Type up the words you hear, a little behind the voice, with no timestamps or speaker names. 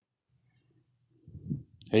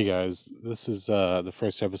Hey guys, this is the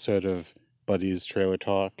first episode of Buddy's Trailer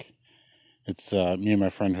Talk. It's me and my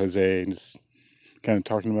friend Jose, and just kind of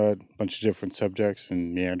talking about a bunch of different subjects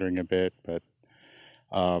and meandering a bit, but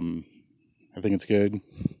um, I think it's good.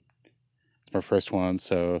 It's my first one,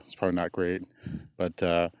 so it's probably not great. But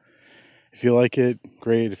if you like it,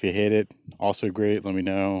 great. If you hate it, also great. Let me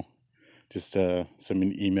know. Just send me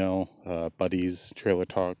an email,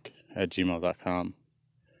 buddiestrailertalk@gmail.com.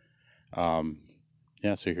 Um,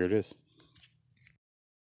 yeah, so here it is.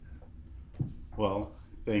 Well,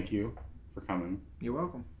 thank you for coming. You're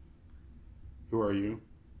welcome. Who are you?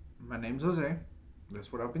 My name's Jose.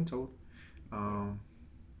 That's what I've been told. Um,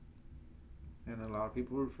 and a lot of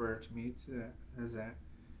people refer to me to that as that.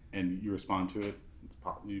 And you respond to it.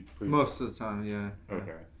 Most of the time, yeah.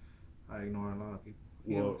 Okay. I ignore a lot of people.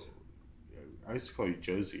 Well, I used to call you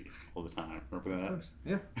Josie all the time. Remember that? Of course.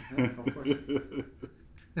 Yeah, of course.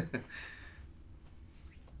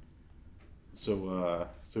 So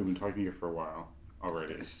we've been talking here for a while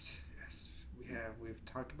already. Yes, we have. We've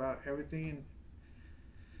talked about everything and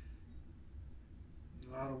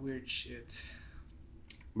a lot of weird shit.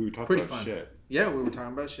 We were talking Pretty about fun. shit. Yeah, we were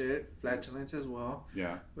talking about shit, flatulence as well.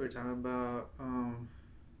 Yeah. We were talking about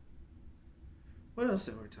what else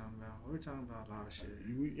did we talking about? We were talking about a lot of shit.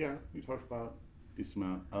 We talked about a decent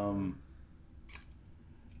amount.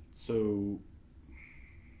 So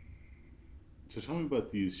tell me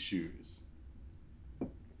about these shoes.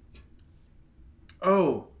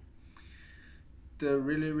 Oh, the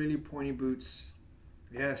really, really pointy boots.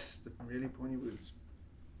 Yes, the really pointy boots.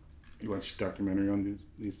 You watched a documentary on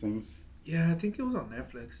these things? Yeah, I think it was on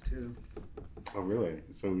Netflix too. Oh, really?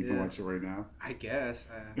 So we can Yeah. watch it right now? I guess.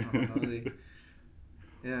 I don't know.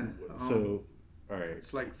 Yeah. So, all right.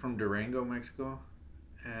 It's like from Durango, Mexico,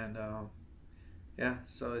 and yeah.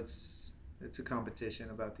 So it's a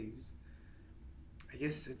competition about these. I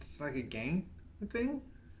guess it's like a gang thing.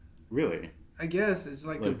 Really? I guess it's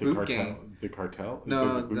like a Like the boot cartel? gang. The cartel? No,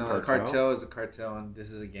 There's a boot no. Cartel is a cartel, and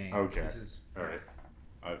this is a gang. Okay. This is All right.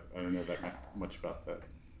 I don't know that much about that.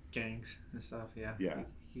 gangs and stuff. Yeah. Yeah.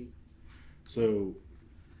 So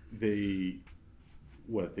they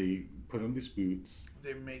put on these boots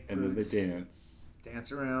They make and then boots, they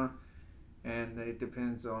dance around, and it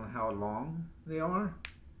depends on how long they are.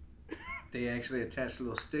 They actually attach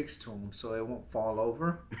little sticks to them so it won't fall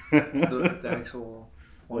over. The actual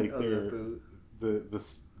point like of the boot.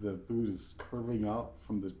 the boot is curving up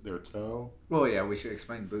from their toe. Well, yeah, we should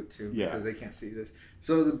explain boot too Yeah. because they can't see this.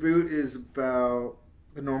 So the boot is about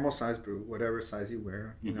a normal size boot, whatever size you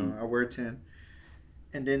wear. You know, I wear 10,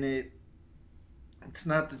 and then it's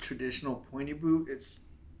not the traditional pointy boot.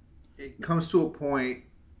 It comes to a point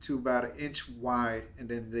to about an inch wide, and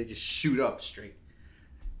then they just shoot up straight.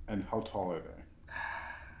 And how tall are they?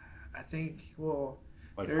 I think. Well,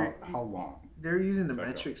 Like how long? they're using the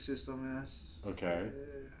metric system. As okay.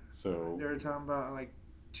 So they're talking about like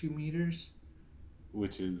 2 meters,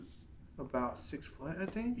 which is about 6 foot, I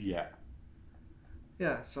think. Yeah.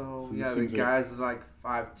 Yeah. So yeah, the guy's like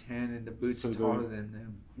 5'10", and the boot's taller than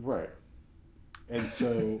them. Right. And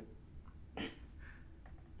so.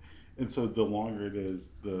 And so the longer it is,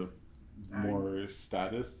 the more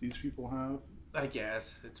status these people have. I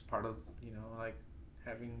guess it's part of like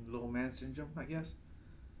having little man syndrome. I guess.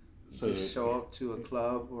 So just show up to a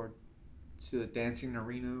club or to a dancing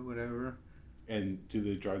arena, whatever. And do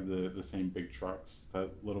they drive the same big trucks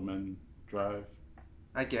that little men drive?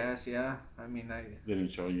 I guess, yeah. I mean, they didn't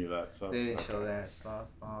show you that stuff. They didn't show that stuff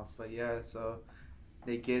off, but yeah. So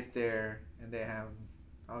they get there and they have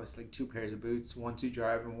obviously 2 pairs of boots, one to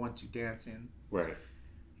drive and one to dance in. Right.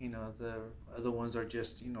 You know, the other ones are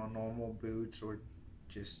just normal boots or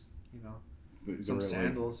just some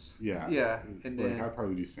sandals. Yeah. Yeah, and then I'd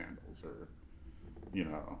probably do sandals or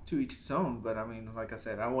to each its own. But I mean, like I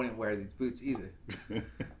said, I wouldn't wear these boots either.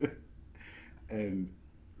 And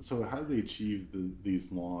so, how do they achieve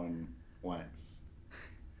these long lengths?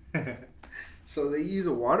 So they use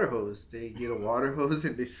a water hose. They get a water hose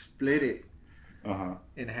and they split it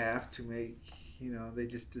in half to make. They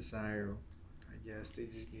just desire. I guess they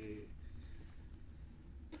just get.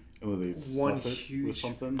 Oh, they one huge with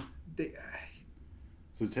something.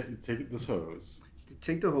 So take this hose. They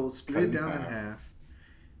take the hose, split it down in half,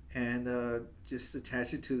 and just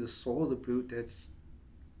attach it to the sole of the boot. That's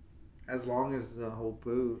as long as the whole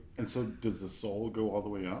boot. And so, does the sole go all the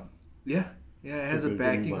way up? Yeah, yeah. It has a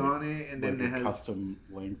backing on it, and then it has custom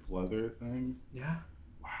length leather thing. Yeah.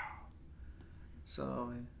 Wow.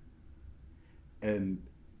 So. And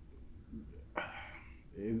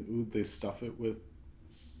would they stuff it with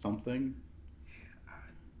something?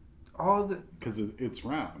 all the Because it's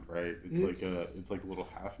round, right? It's like a little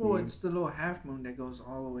half well, moon. it's the little half moon that goes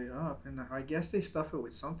all the way up, and I guess they stuff it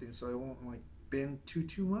with something so it won't like bend too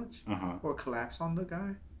much Uh huh. or collapse on the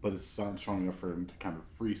guy. But it's not strong enough for him to kind of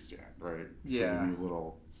freestand, right? So they Yeah, need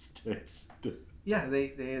little sticks. yeah.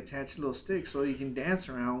 They attach little sticks so you can dance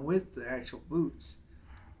around with the actual boots.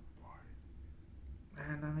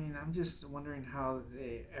 And I mean, I'm just wondering how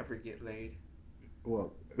they ever get laid.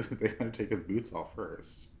 Well, they gotta take his boots off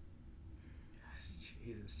first.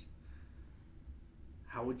 Jesus,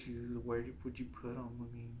 how would you? Where would you put them?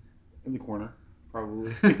 I mean, In the corner,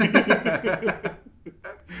 probably.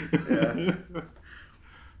 yeah.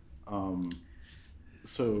 um.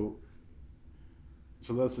 So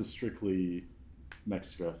so that's a strictly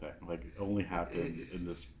Mexico thing. Like it only happens in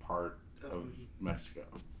this part of Mexico,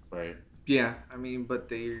 right? Yeah, I mean, but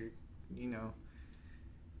they, you know,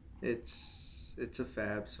 it's a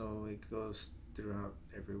fab, so it goes throughout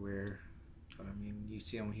everywhere. But I mean, you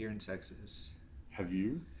see them here in Texas. Have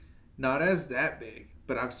you? Not as that big,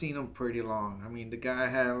 but I've seen them pretty long. I mean, the guy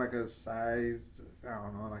had like a size, I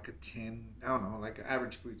don't know, like a 10, I don't know, like an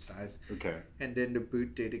average boot size. Okay. And then the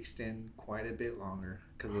boot did extend quite a bit longer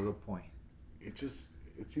because of the point. It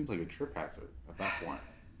seems like a trip hazard at that point.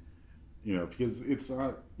 You know, because it's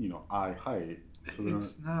not eye height. So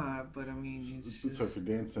It's not, but I mean, it's just, so if you're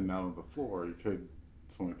dancing out on the floor,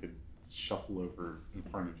 someone could shuffle over in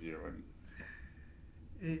front of you. And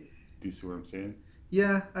it, do you see what I'm saying?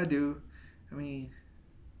 yeah, I do. I mean,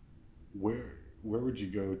 Where would you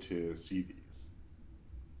go to see these?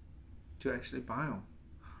 to actually buy them,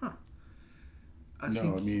 huh? I No,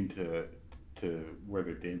 think I mean to where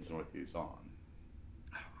they're dancing with these on.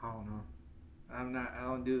 I don't know. I'm not. I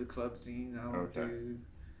don't do the club scene. I don't Okay. do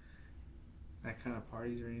that kind of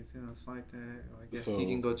parties or anything else like that. I guess you So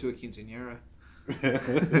can go to a quinceañera.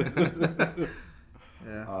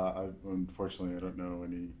 Yeah. Unfortunately, I don't know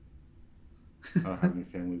any. I don't have any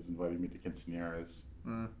families inviting me to quinceañeras.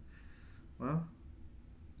 Well,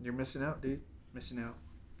 you're missing out, dude. Missing out.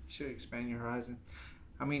 You should expand your horizon.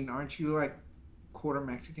 I mean, aren't you like quarter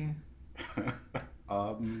Mexican?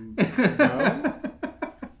 No.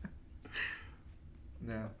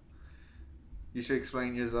 No. You should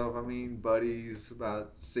explain yourself. I mean, Buddy's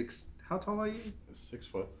about 6. How tall are you? 6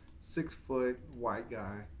 foot. 6 foot white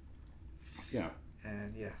guy. Yeah.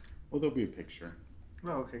 And yeah. Well, there'll be a picture. Oh,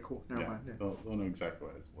 okay, cool. Never mind. Yeah. They'll know exactly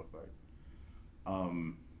what it look like.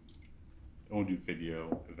 Um, I'll do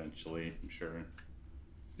video eventually, I'm sure.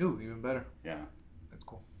 Ooh, even better. Yeah. That's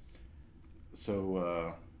cool.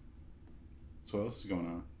 So what else is going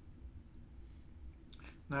on?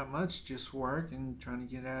 Not much, just work and trying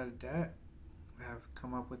to get out of debt. I've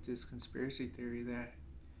come up with this conspiracy theory that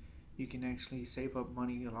you can actually save up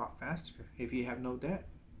money a lot faster if you have no debt.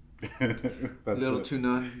 Little to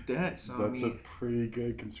none debt. So That's a pretty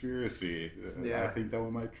good conspiracy. Yeah. I think that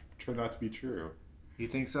one might turn out to be true. You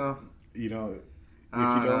think so? You know, if you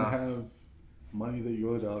don't have money that you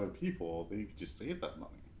owe to other people, then you can just save that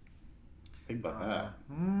money. Think about that.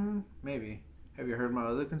 Maybe. Have you heard my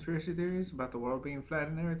other conspiracy theories about the world being flat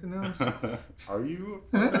and everything else? Are you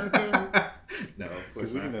a flat earther? No, of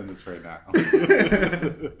course Because we not. can end this right now.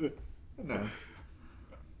 No.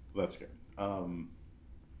 That's good.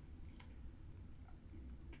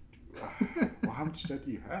 Well, how much debt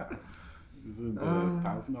do you have? Is it the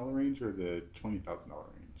 $1,000 range or the $20,000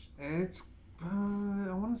 range? It's, I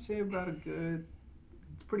want to say about a good,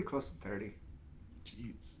 it's pretty close to 30.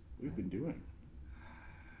 Jeez, what have you been doing?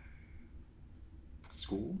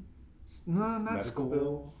 School? No, not Medical school.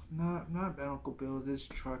 bills? Not medical bills. It's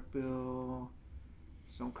truck bill,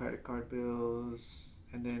 some credit card bills,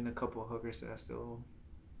 and then a couple of hookers that I still owe.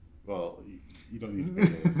 Well, you don't need to pay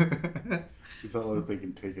those. It's not like they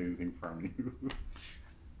can take anything from you.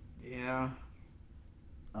 Yeah.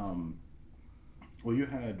 Well, you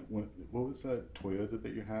had what was that Toyota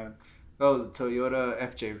that you had? Oh, the Toyota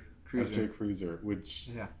FJ Cruiser. FJ Cruiser, which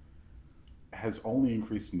Yeah. has only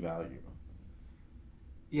increased in value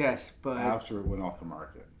Yes, but after it went off the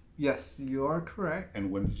market. yes, you are correct.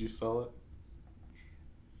 And when did you sell it?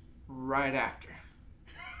 Right after.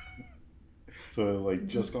 So it like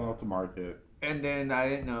just gone off the market. And then I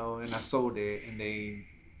didn't know, and I sold it, and they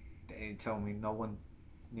didn't tell me. No one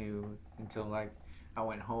knew until like I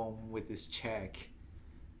went home with this check,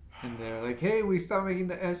 and they're like, "Hey, we stopped making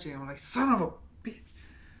the FJ." I'm like, "Son of a bitch!"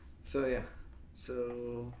 So yeah,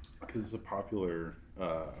 so Because it's a popular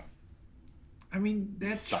I mean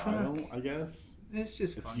that style, truck, I guess. it's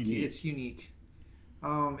just It's funky. unique. It's unique.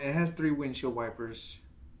 It has 3 windshield wipers,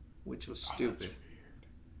 which was Oh, stupid. that's weird.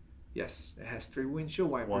 Yes, it has 3 windshield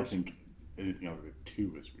wipers. Well, I think anything other than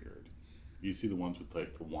 2 is weird. You see the ones with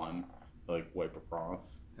like the one like wipe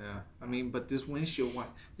across. Yeah, I mean, but this windshield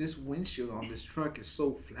on this truck is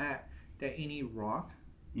so flat that any rock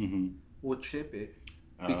Mm-hmm. will chip it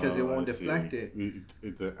because it Oh, I won't see. deflect it.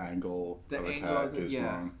 The angle The of angle attack of is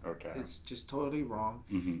wrong. Okay. it's just totally wrong.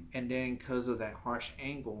 Mm-hmm. And then because of that harsh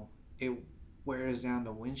angle, it wears down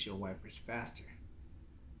the windshield wipers faster.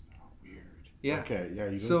 Oh, weird. Yeah. Okay. Yeah,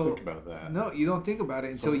 you don't think So about that. no, you don't think about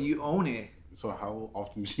it until So, you own it. so how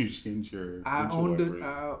often do you change your I windshield owned it.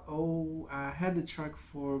 wipers? I had the truck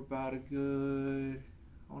for about a good,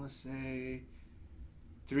 I want to say,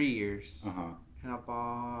 3 years, Uh huh. and I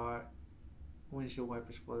bought windshield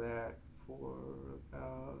wipers for that for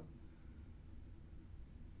about,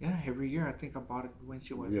 yeah, every year I think I bought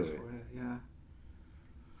windshield wipers Really? for it. Yeah.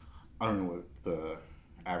 I don't know what the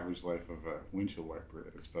average life of a windshield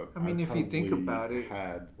wiper is, but I I mean, if you think probably about it,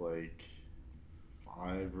 had like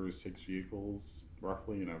 5 or 6 vehicles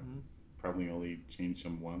roughly, and I mhm, probably only changed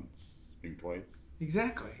them once, maybe twice.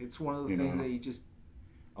 exactly, it's one of those You things know, that you just,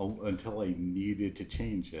 until I needed to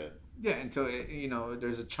change it. yeah, until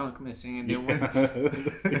there's a chunk missing, and then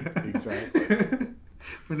Yeah, exactly.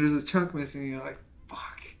 when there's a chunk missing, you're like,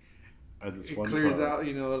 fuck. I had this It one clears car.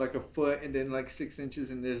 out, like a foot, and then like 6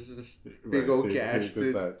 inches, and there's this big Right, old gash.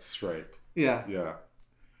 there's that stripe. Yeah. Yeah.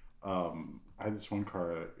 I had this one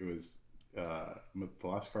car. It was the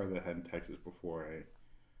last car that I had in Texas before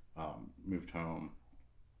I moved home.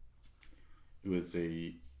 It was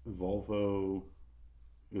a Volvo.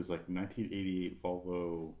 It was like 1988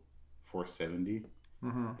 Volvo 470,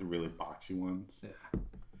 Uh-huh. the really boxy ones. Yeah.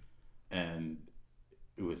 And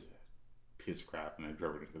it was a piece of crap, and I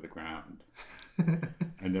drove it into the ground.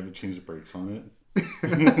 I never changed the brakes on it.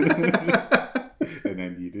 And I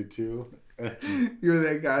needed to. You're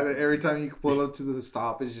that guy that every time you pull up to the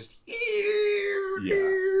stop, it's just.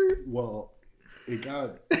 Yeah. Well, it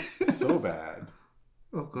got so bad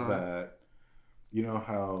Oh god. that you know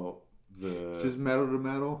how Just metal to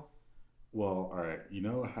metal. well, all right. You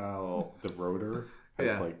know how the rotor has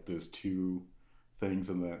Yeah. like those two things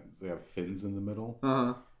and they have fins in the middle. Uh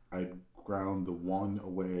huh. I ground the one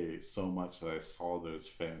away so much that I saw those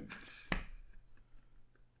fins.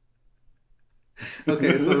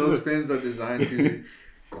 Okay, so those fins are designed to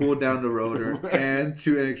cool down the rotor Right. and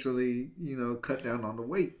to actually, cut down on the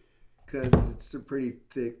weight because it's a pretty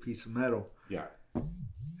thick piece of metal. Yeah.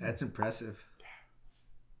 That's impressive.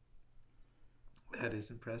 That is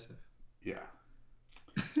impressive. Yeah.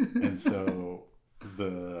 And so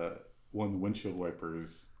the windshield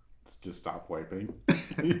wipers just stopped wiping.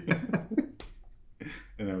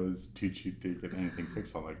 And I was too cheap to get anything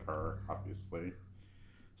fixed on that car, obviously.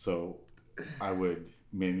 So I would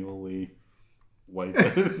manually wipe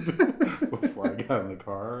it before I got in the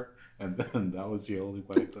car, and then that was the only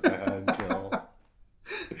wipe that I had until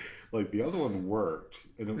like the other one worked,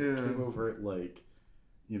 and it came over at like,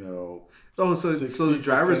 Oh, so the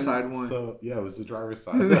driver's 60%. side one. So yeah, it was the driver's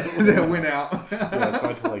side that went out. Yeah, so I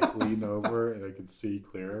had to like lean over and I could see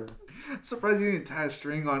clear. I'm surprised you didn't tie a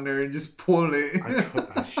string on there and just pull it.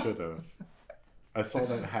 I should have. I saw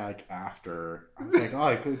that hack after. I was like, oh,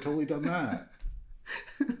 I could have totally done that.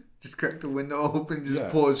 Just crack the window open, just Yeah,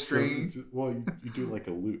 pull a so string. you do like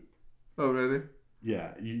a loop. Oh, really?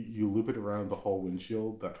 Yeah, you loop it around the whole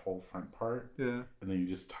windshield, that whole front part, Yeah. and then you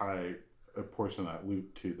just tie a portion of that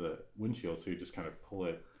loop to the windshield, so you just kind of pull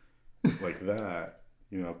it like that,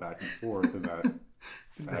 back and forth, and that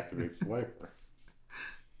activates the wiper.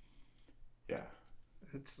 Yeah,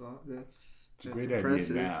 That's it's a great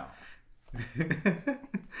impressive. idea now.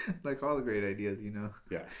 Like all the great ideas,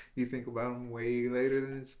 Yeah, you think about them way later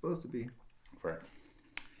than it's supposed to be. right.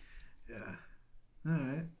 Yeah. All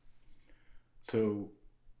right. So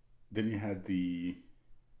then you had the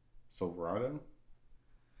Silverado,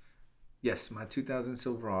 Yes, my 2000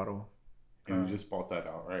 Silverado. and you just bought that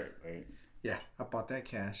outright, right? Yeah, I bought that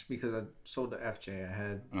cash because I sold the FJ. I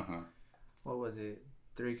had, Uh-huh. what was it,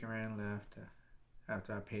 $3,000 left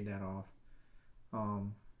after I paid that off.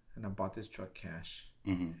 And I bought this truck cash.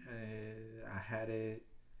 Mm-hmm. I had it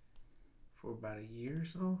for about a year or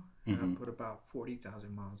so, and I put about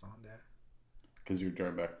 40,000 miles on that. Because you're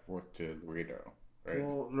driving back and forth to Laredo, right?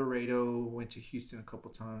 Well, Laredo, went to Houston a couple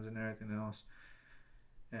times and everything else.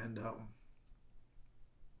 And,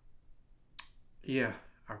 yeah,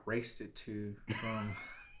 I raced it too.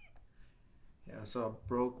 Yeah, so I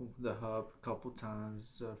broke the hub a couple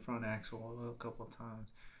times, the front axle a couple times.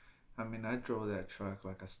 I mean, I drove that truck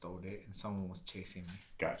like I stole it and someone was chasing me.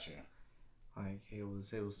 Gotcha. Like, it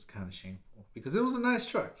was kind of shameful because it was a nice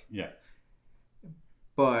truck. Yeah.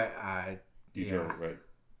 But You drove it right.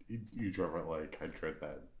 You drove it like I drove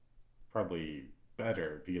that probably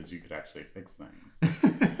better because you could actually fix things.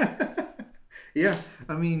 Yeah,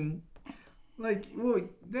 I mean, like, well,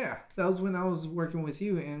 yeah, that was when I was working with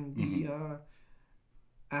you, and Mm-hmm.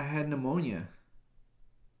 I had pneumonia,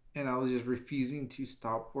 and I was just refusing to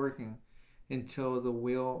stop working until the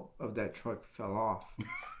wheel of that truck fell off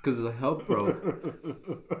because the hub broke.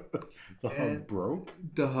 The And hub broke?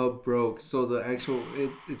 the hub broke. So the actual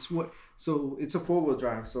it's what so it's a 4-wheel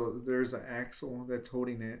drive. So there's an axle that's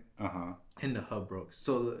holding it, Uh-huh. and the hub broke.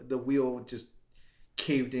 So the wheel just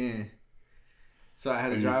caved in. So I had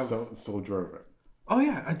to And you drive. still drove it. Oh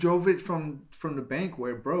yeah, I drove it from the bank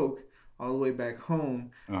where it broke all the way back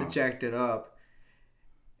home. I Uh-huh. jacked it up,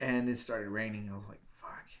 and it started raining. I was like,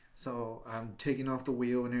 fuck. So I'm taking off the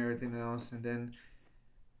wheel and everything else, and then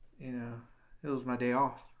it was my day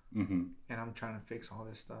off, Mm-hmm. and I'm trying to fix all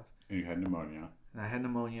this stuff. And you had pneumonia. And I had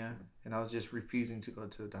pneumonia, and I was just refusing to go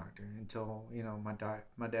to the doctor until my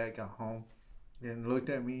dad got home and looked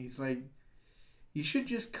at me. He's like, "You should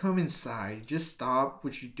just come inside. Just stop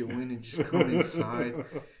what you're doing and just come inside."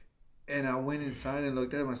 And I went inside and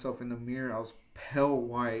looked at myself in the mirror. I was pale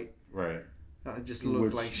white. Right. I just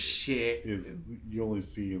looked Which like shit. is you only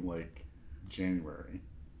see in like January.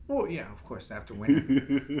 Well, yeah, of course, after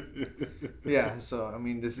winter. Yeah, so I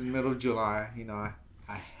mean, this is middle of July.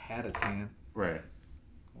 I had a tan. Right.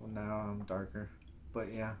 Well, now I'm darker,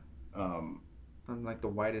 but yeah, Um. I'm like the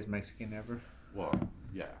whitest Mexican ever. Well.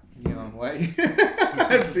 Yeah. Neon white.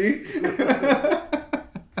 See?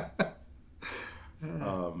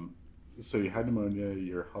 So you had pneumonia.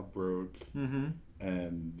 Your hub broke, Mm-hmm.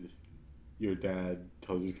 and your dad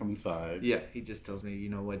tells you to come inside. Yeah, he just tells me, you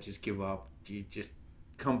know what, just give up. You just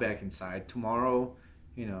come back inside tomorrow.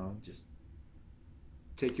 Just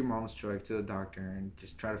take your mom's truck to the doctor and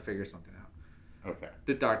just try to figure something out. Okay.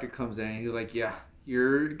 The doctor comes in. He's like, yeah,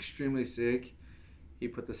 you're extremely sick. He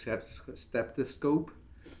put the stethoscope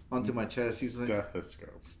onto my chest. He's like,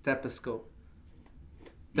 Stethoscope. stethoscope.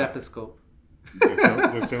 No. Stethoscope.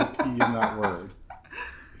 There's no P in that word.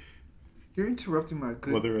 You're interrupting my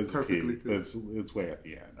good. Well, there is a perfectly P, but it's way at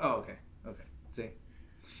the end. Oh, okay. See.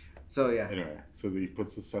 So yeah. Anyway, so he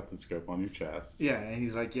puts the stethoscope on your chest. Yeah, and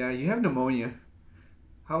he's like, yeah, you have pneumonia.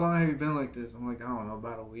 How long have you been like this? I'm like, I don't know,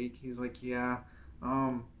 about a week. He's like, yeah,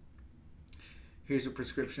 here's a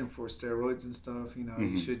prescription for steroids and stuff.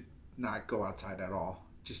 You should not go outside at all.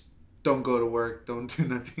 Just don't go to work. Don't do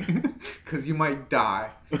nothing, because you might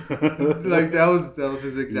die. Like that was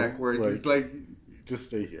his exact words. It's like, just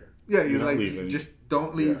stay here. yeah, he's You're not like, leaving. just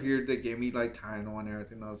don't leave Yeah. here. They gave me like Tylenol and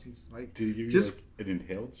everything else. He's like, Did he give you just like an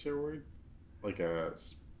inhaled steroid, like a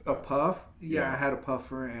puff. Yeah, Yeah. I had a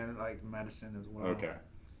puffer and like medicine as well. Okay.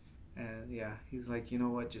 And yeah, he's like, you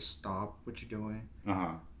know what? Just stop what you're doing. Uh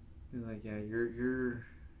huh. He's like, yeah, you're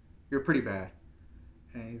pretty bad.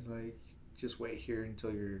 And he's like, just wait here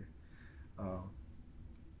until your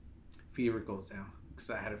fever goes down.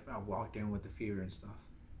 Because I walked in with the fever and stuff.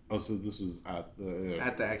 Oh, so this was at the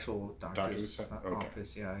At the actual doctor's Okay.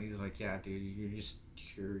 office. Yeah, he's like, yeah, dude,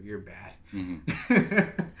 you're bad.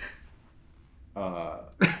 Mm-hmm.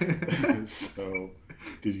 So,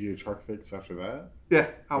 did you get a truck fix after that? Yeah,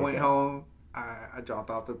 I went Okay. home. I dropped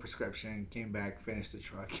off the prescription, came back, finished the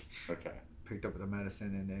truck, Okay. picked up the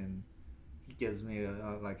medicine, and then he gives me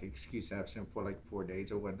a like excuse absent for like 4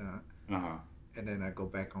 days or whatnot, Uh huh. and then I go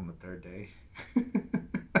back on the third day.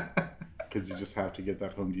 Because you just have to get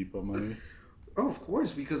that Home Depot money. Oh, of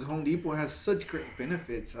course, because Home Depot has such great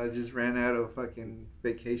benefits. I just ran out of fucking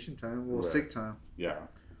vacation time, well, Right. sick time, Yeah.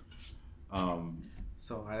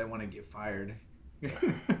 so I didn't want to get fired.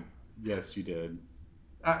 Yes, you did.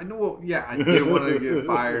 Well, yeah, I did want to get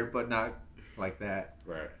fired, but not like that.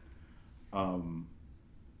 Right.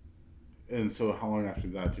 And so, how long after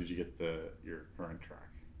that did you get your current truck?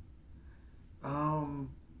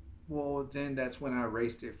 Well, then that's when I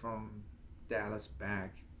raced it from Dallas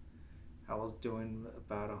back. I was doing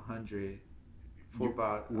about 100 for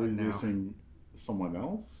about Were you an hour. racing someone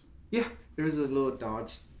else? Yeah, there was a little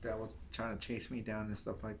Dodge that was trying to chase me down and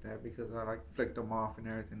stuff like that because I like flicked them off and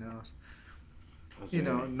everything else. Was You it-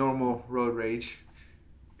 know, normal road rage.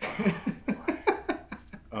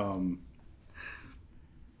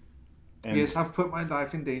 And, Yes, I've put my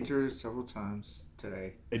life in danger several times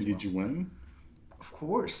today. and did you win? Of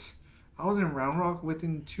course. I was in Round Rock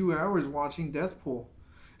within 2 hours watching Deathpool.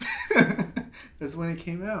 That's when it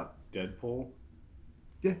came out. Deadpool?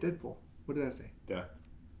 Yeah, Deadpool. What did I say? Death.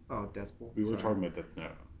 Oh, Deathpool. We were Sorry. talking about Death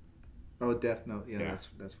Note. Oh, Death Note. Yeah, Yeah.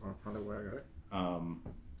 that's probably where I got it. Um,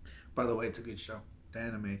 By the way, it's a good show. The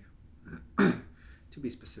anime. To be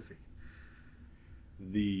specific.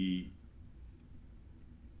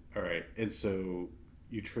 All right, and so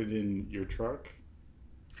you traded in your truck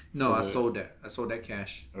No, I sold that. I sold that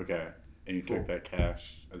cash. Okay, and you took that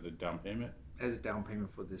cash as a down payment. As a down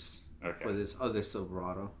payment for this. Okay. For this other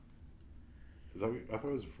Silverado. Is that? I thought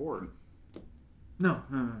it was a Ford. No.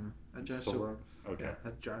 I drive Silverado. Okay. Yeah, I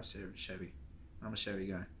drive Chevy. I'm a Chevy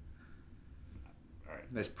guy. All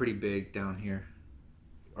right. That's pretty big down here.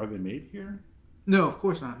 Are they made here? No, of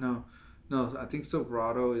course not. No. I think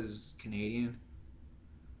Silverado is Canadian.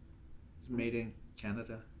 It's made in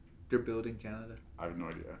Canada. They're built in Canada. I have no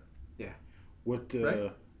idea. Yeah. What?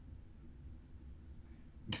 Right?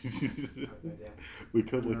 We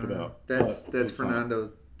could look it up. That's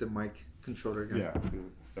Fernando, the mic controller guy. Yeah,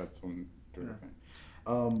 that's one direct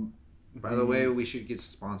thing. By the way, we should get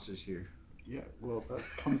sponsors here. Yeah, well, that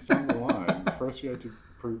comes down the line. First, we have to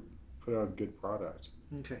put out a good product.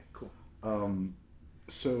 Okay, cool.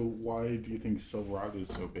 So why do you think Silverado is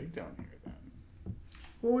so big down here then?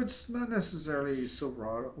 Well, it's not necessarily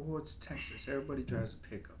Silverado. Well, it's Texas. Everybody drives a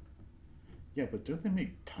pickup. Yeah, but don't they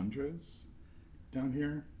make Tundras down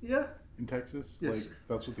here? Yeah. In Texas? Yes, sir.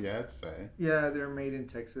 That's what the ads say. Yeah, they're made in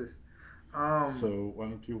Texas. So why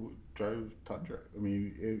don't you drive Tundra? I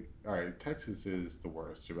mean, all right, Texas is the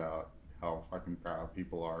worst about how fucking proud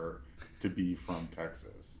people are to be from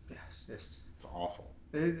Texas. Yes. It's awful.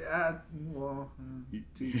 To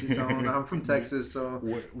each his own. I'm from Texas, so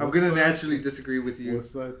I'm going to naturally disagree with you.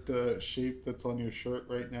 What's that shape that's on your shirt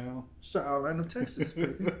right now? It's the outline of Texas,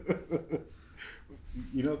 baby.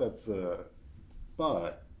 You know,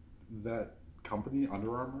 but that company,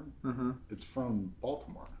 Under Armour, it's from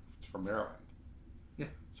Baltimore. It's from Maryland. Yeah.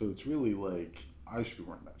 So it's really like, I should be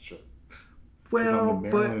wearing that shirt. Well, I'm a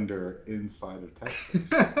Marylander inside of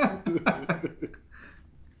Texas.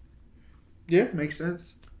 Yeah, makes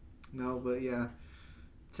sense. No, but yeah,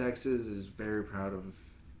 Texas is very proud of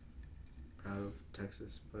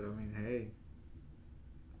Texas. But I mean, hey,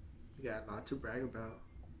 we got a lot to brag about.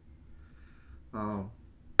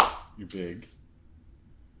 You're big.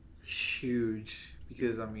 Huge,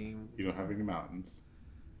 because I mean, You don't have any mountains.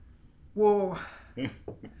 well,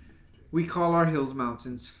 we call our hills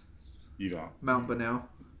mountains. You don't. Mount Bonnell.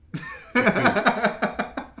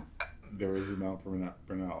 There is a Mount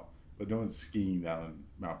Burnell, but no one's skiing down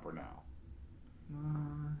Mount Burnell.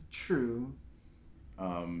 True.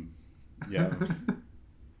 Yeah.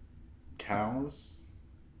 Cows.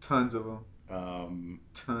 Tons of them.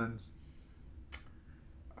 Tons.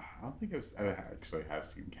 I don't think I actually have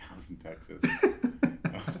seen cows in Texas.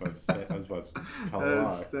 I was about to tell a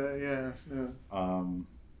lie. Yeah.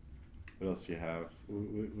 What else do you have?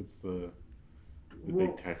 What's the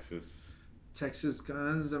big Texas? Texas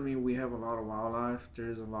guns. I mean, we have a lot of wildlife.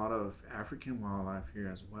 There's a lot of African wildlife here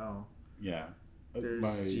as well. Yeah.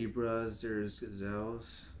 There's zebras. There's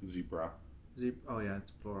gazelles. Zebra. Oh yeah,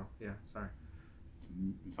 it's plural. Yeah, sorry.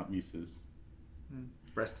 It's not Mises.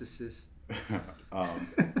 Breastises.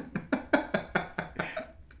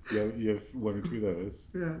 You have one or two of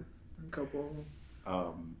those. Yeah, a couple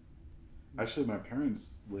of them. Actually, my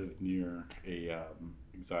parents live near a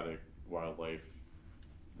exotic wildlife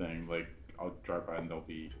thing. Like, I'll drive by and there'll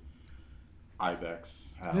be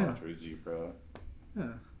ibex out or zebra.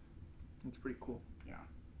 Yeah, it's pretty cool. Yeah,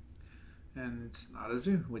 and it's not a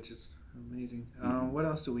zoo, which is amazing. What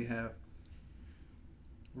else do we have?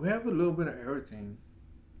 We have a little bit of everything.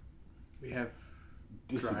 We have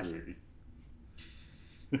disagree.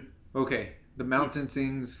 Okay, the mountain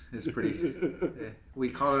things is pretty. We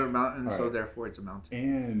call it a mountain, so therefore it's a mountain.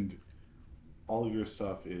 And all of your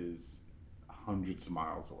stuff is hundreds of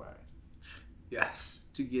miles away. Yes,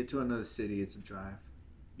 to get to another city, it's a drive.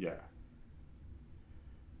 Yeah.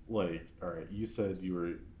 Like, all right, you said you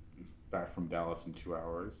were back from Dallas in 2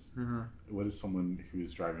 hours. Mm-hmm. What is someone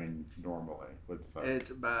who's driving normally? What's that?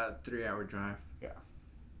 It's about a 3-hour drive. Yeah.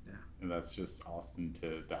 And that's just Austin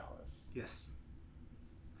to Dallas. Yes.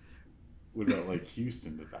 What about like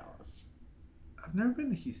Houston to Dallas? I've never been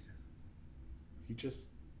to Houston.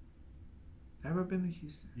 Never been to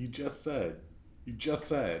Houston. You just said. I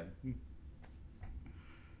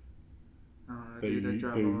don't know, dude, I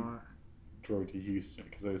drive a lot. Drove to Houston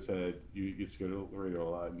because I said you used to go to Laredo a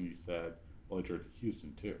lot, and you said, "Well, I drove to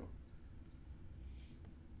Houston too."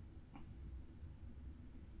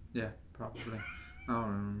 Yeah, probably. I don't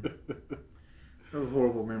remember. I have a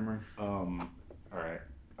horrible memory. All right,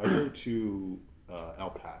 I drove to El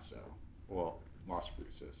Paso. Well, Las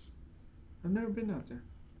Cruces. I've never been out there.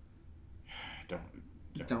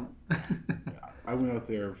 Don't. I went out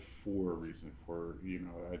there for a reason.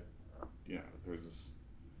 There was this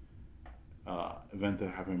event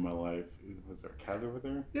that happened in my life. Was there a cat over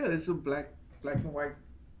there? Yeah, there's a black and white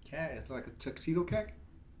cat. It's like a tuxedo cat.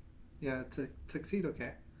 Yeah, tuxedo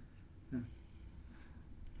cat. Yeah.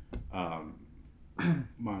 Um,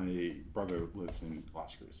 my brother lives in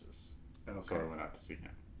Las Cruces, so Okay. I went out to see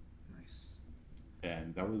him, Nice.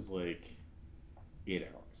 and that was like 8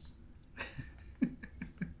 hours.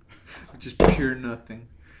 Just pure nothing.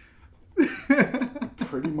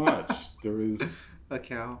 Pretty much. A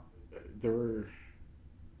cow. There were,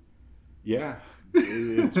 yeah,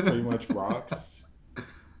 it's pretty much rocks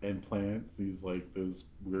and plants. These like those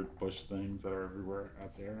weird bush things that are everywhere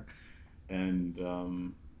out there, and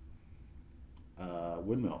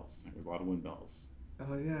windmills. There's a lot of windmills,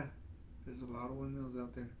 Oh yeah. There's a lot of windmills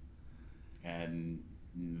out there. and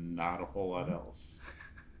not a whole lot else.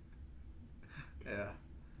 Yeah.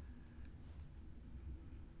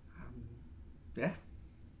 Um, yeah.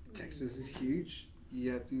 Texas is huge.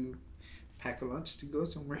 You have to pack a lunch to go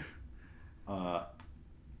somewhere. Uh,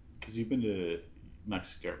 because you've been to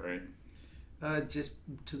Mexico, right? Just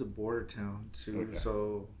to the border town. Okay.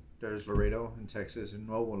 So there's Laredo in Texas and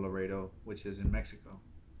Nuevo Laredo, which is in Mexico.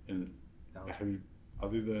 And That was have you,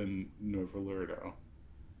 other than Nuevo Laredo,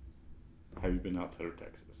 have you been outside of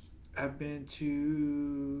Texas? I've been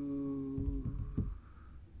to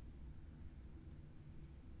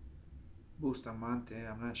Bustamante.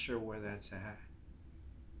 I'm not sure where that's at.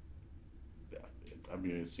 Yeah, I'm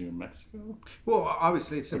gonna assume Mexico. Well,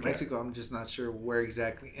 obviously it's in Okay. Mexico. I'm just not sure where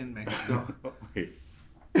exactly in Mexico. Wait,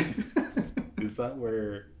 is that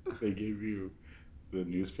where they gave you the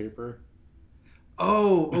newspaper?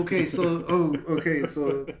 Okay. So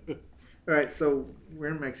all right. So we're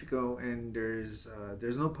in Mexico, and there's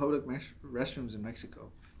no public restrooms in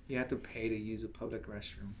Mexico. You have to pay to use a public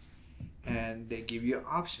restroom, and they give you an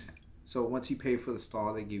option. So once you pay for the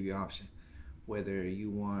stall, they give you an option whether you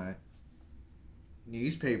want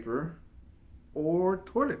newspaper or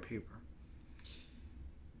toilet paper.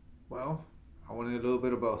 Well, I wanted a little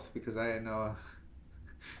bit of both because I didn't know.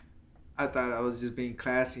 I thought I was just being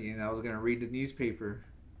classy and I was gonna read the newspaper.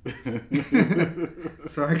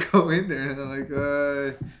 So I go in there and I'm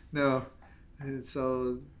like, no. And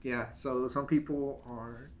so yeah, so some people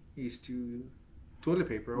are used to toilet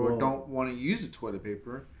paper or Well, don't want to use the toilet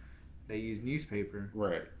paper. They use newspaper.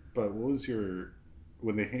 right. But what was your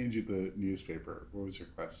when they handed you the newspaper? What was your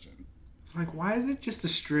question? Like, why is it just a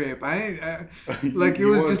strip? I you, like it you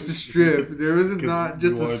was want just a strip. There was not you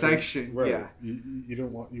just a wanted section. right. Yeah. You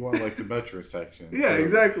don't want you want like the metro section. Yeah, So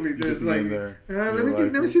exactly. you get There's to the like, end there. let me You're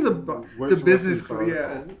like, let me see the where's the the rest of business. this article?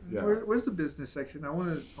 Yeah, Yeah. where's the business section? I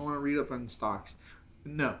want to read up on stocks.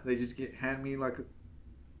 No, they just hand me like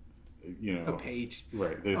You a know, page.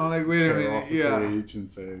 right. They I'm like, wait a tear minute. off the Yeah, page and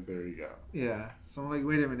say, "There you go." yeah. So I'm like,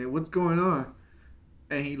 wait a minute, what's going on?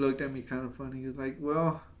 And he looked at me kind of funny. He was like,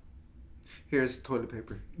 well, here's toilet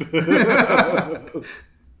paper.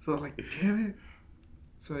 So I'm like, damn it.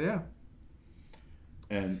 So yeah.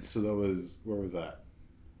 And so that was where was that?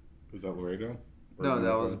 Was that Laredo? Or No, that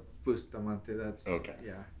Nuevo? was Bustamante. That's Okay.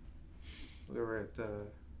 Yeah. We were at the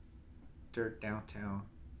dirt downtown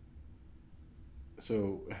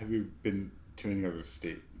So have you been to any other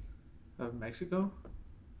state? of Mexico.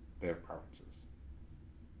 They have provinces.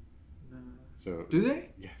 No. So Do they?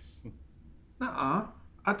 yes. Nuh-uh.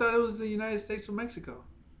 I thought it was the United States of Mexico.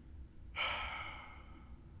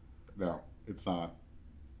 No, it's not.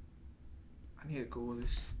 I need to Google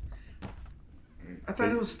this. I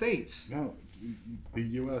thought it was states. No, the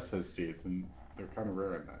U.S. has states, and they're kind of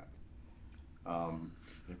rare in that.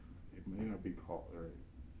 It, it may not be called. Or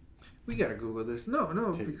We gotta Google this. No,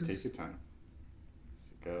 because take your time.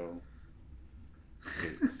 So go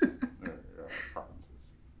states or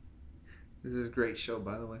provinces. this is a great show,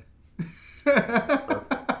 by the way.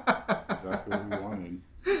 Exactly what we wanted.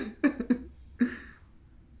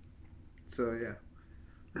 So yeah.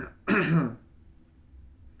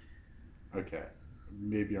 Okay,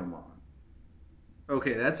 maybe I'm wrong.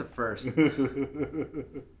 Okay, that's a first. That's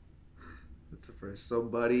a first. So,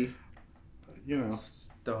 Buddy, You know,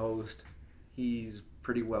 the host, he's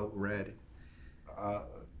pretty well read. I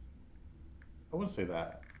wouldn't say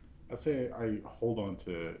that. I'd say I hold on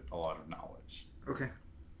to a lot of knowledge. Okay.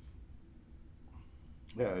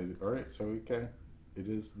 Yeah. All right. So okay, it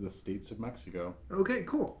is the states of Mexico. Okay,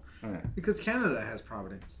 cool. All right. Because Canada has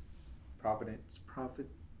Providence. Profit.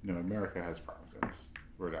 No, America has Providence,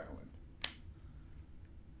 Rhode Island.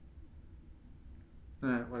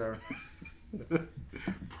 Whatever.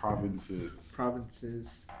 Provinces.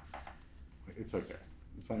 Provinces. It's okay.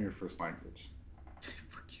 It's not your first language.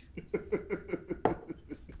 Fuck you.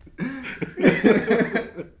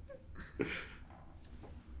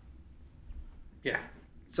 Yeah.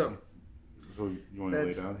 So So you want to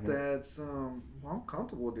lay down here? that's well, I'm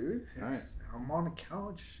comfortable, dude. I'm on a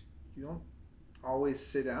couch. You don't always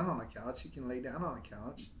sit down on a couch. You can lay down on a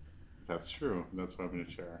couch. That's true. That's why I'm in a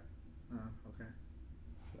chair. Okay.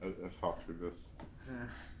 I thought through this.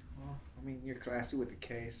 Well, I mean, you're classy with the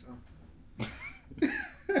K, so.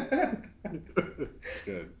 It's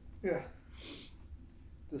good. Yeah.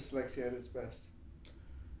 Dyslexia at its best.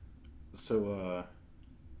 So,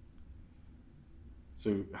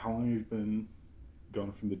 so how long have you been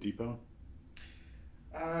going from the depot?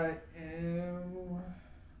 I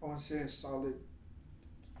want to say a solid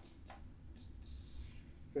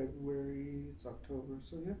February. It's October,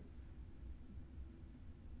 so yeah.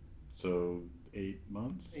 So 8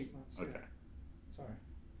 months. 8 months. Okay. Yeah. Sorry.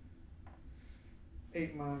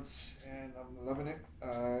 8 months, and I'm loving it. I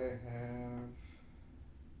have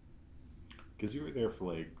Because you were there for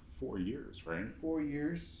like 4 years, right? 4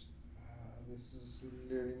 years. This is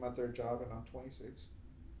literally my third job, and I'm 26.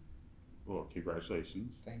 Well,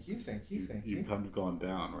 congratulations. Thank you. You've kind of gone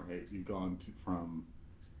down, right? You've gone from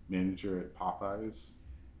manager at Popeyes.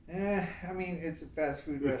 I mean, it's a fast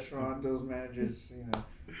food restaurant. Those managers,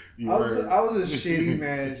 You I were... was a shitty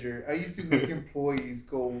manager. I used to make employees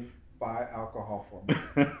go buy alcohol for me.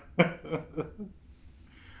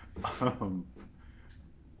 um,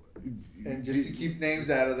 And just to keep names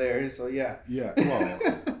out of there, so yeah. Yeah, well,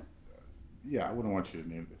 yeah, I wouldn't want you to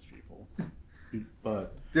name these people,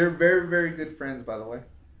 but They're very, very good friends, by the way.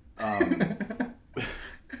 I'm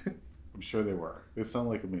sure they were. They sound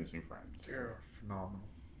like amazing friends. They're phenomenal.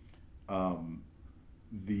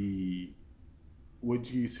 The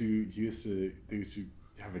what you used to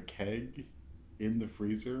have a keg in the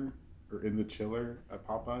freezer or in the chiller at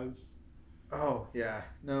Popeyes. Oh yeah,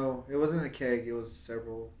 no, it wasn't a keg. It was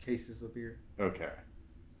several cases of beer. Okay,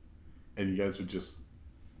 and you guys would just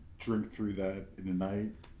drink through that in a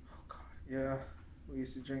night. Oh god, yeah. We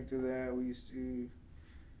used to drink through that.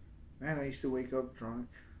 I used to wake up drunk.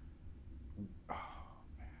 Oh,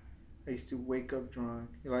 I used to wake up drunk.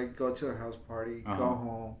 Like go to a house party, go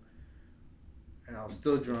home, and I was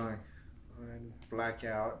still drunk and black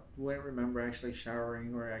out. Wouldn't remember actually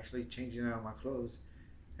showering or actually changing out my clothes,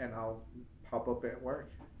 and I'll pop up at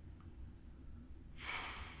work.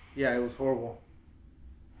 Yeah, it was horrible.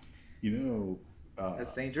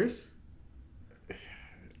 That's dangerous.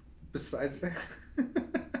 Besides that,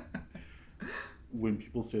 when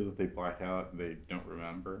people say that they black out and they don't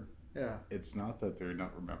remember, yeah, it's not that they're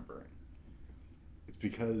not remembering. It's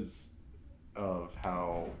because of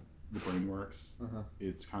how the brain works.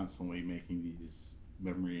 It's constantly making these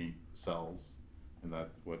memory cells, and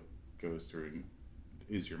that what goes through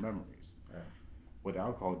is your memories. Yeah. What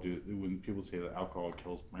alcohol do when people say that alcohol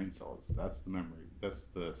kills brain cells, that's the memory. That's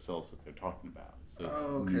the cells that they're talking about. So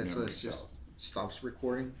okay, so it's just stops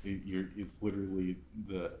recording. It's literally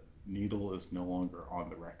the needle is no longer on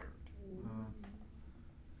the record.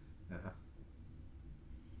 Yeah.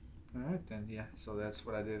 All right then. Yeah. So that's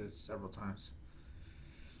what I did several times.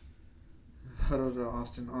 Huddle to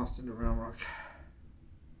Austin to Round Rock.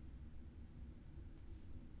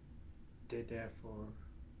 Did that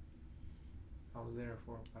I was there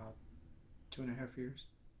for about 2.5 years.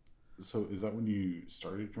 So is that when you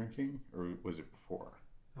started drinking, or was it before?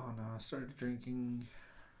 Oh no, I started drinking.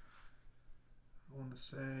 I want to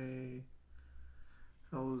say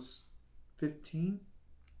I was 15.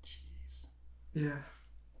 Jeez. Yeah.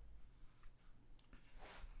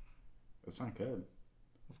 That's not good.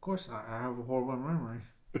 Of course, I have a horrible memory.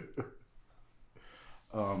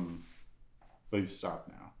 But you've stopped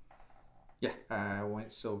now. Yeah, I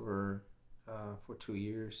went sober for 2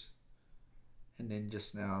 years, and then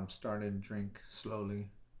just now I'm starting to drink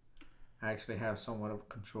slowly. I actually have somewhat of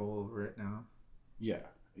control over it now. Yeah,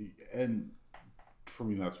 and for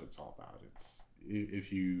me, that's what it's all about. It's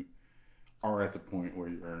if you are at the point where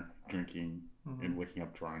you're drinking and waking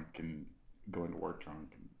up drunk and going to work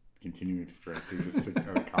drunk and continuing to drink, you're just in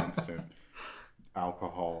a constant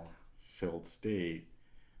alcohol-filled state,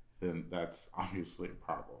 then that's obviously a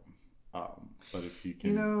problem. But if you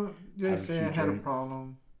can, they say I had a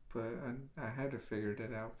problem, but I had to figure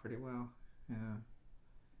that out pretty well.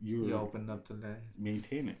 You opened up to that.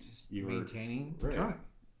 Maintaining. Maintaining right. drunk.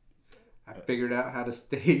 I figured out how to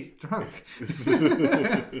stay drunk.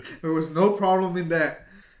 There was no problem in that.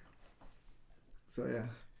 So yeah.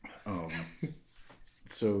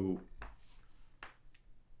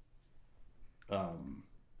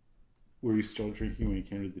 Were you still drinking when you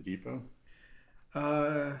came to the depot?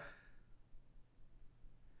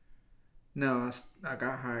 No, I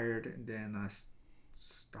got hired and then I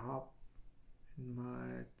stopped in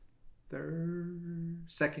my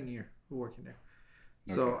second year working there.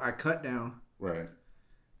 Okay. So I cut down. Right.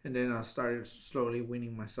 And then I started slowly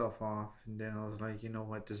weaning myself off. And then I was like, you know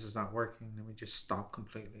what? This is not working. Let me just stop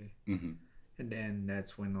completely. Mm-hmm. And then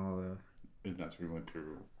that's when all the And that's when we went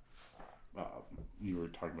through. You were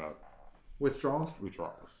talking about withdrawals.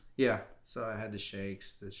 withdrawals Yeah. So I had the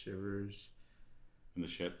shakes, the shivers, and the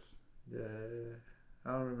shits. the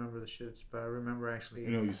I don't remember the shits, but I remember actually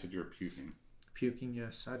You said you were puking. puking.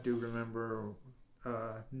 Yes, I do remember.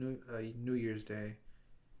 New Year's Day.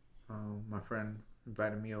 My friend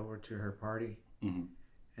invited me over to her party, Mm-hmm.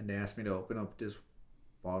 and they asked me to open up this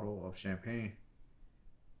bottle of champagne.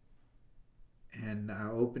 And I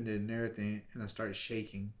opened it and everything, and I started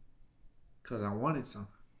shaking because I wanted some.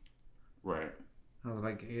 Right. I was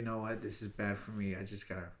like, you know what, this is bad for me. I just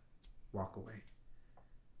gotta walk away.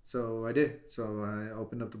 So I did. So I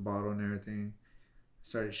opened up the bottle and everything.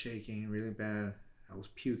 Started shaking really bad. I was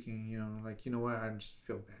puking. Like, you know what, I just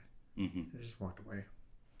feel bad. Mm-hmm. I just walked away.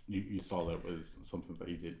 You saw that was something that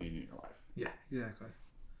you did need in your life. Yeah, exactly.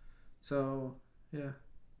 So yeah,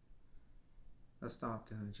 I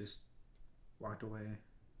stopped and I just walked away.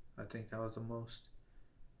 I think that was the most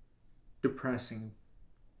depressing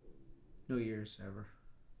New Year's ever.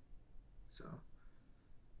 So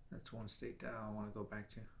that's one state that I want to go back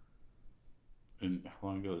to. And how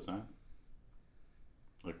long ago was that?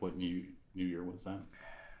 Like what New Year was that?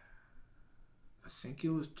 I think it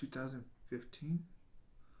was 2015.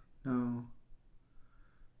 No,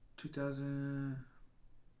 2000.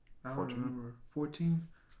 I don't 14? remember. 14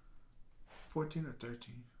 or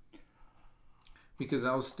 13. Because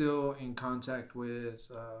I was still in contact with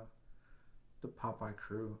the Popeye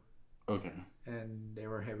crew, Okay. and they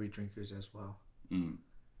were heavy drinkers as well. Mm.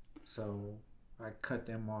 So I cut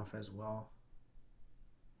them off as well.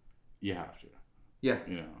 You have to. Yeah.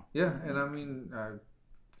 You Yeah, and I mean, I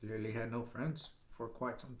literally had no friends for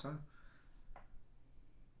quite some time.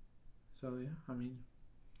 So yeah, I mean,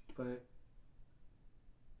 but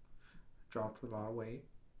dropped a lot of weight.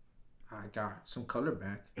 I got some color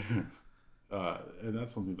back. And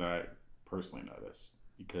that's something that I personally noticed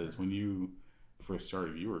because when you first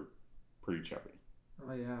started, you were pretty chubby.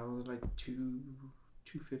 Oh yeah, I was like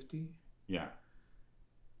 250. Yeah, that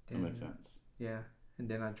Then, makes sense. yeah, and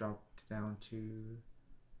then I dropped down to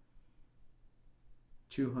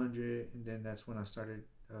 200, and then that's when I started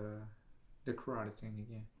the karate thing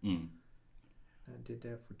again. Mm. I did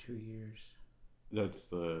that for 2 years. That's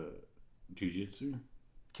the jiu-jitsu?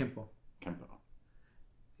 Kempo. Kempo.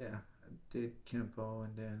 Yeah, I did Kempo,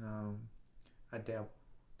 and then I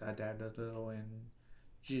dabbed a little in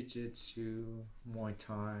jiu-jitsu, Muay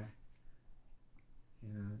Thai.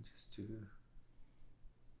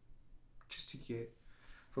 Just to get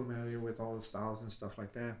familiar with all the styles and stuff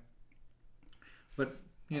like that. But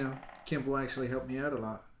Kempo actually helped me out a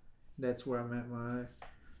lot. That's where I met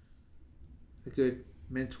a good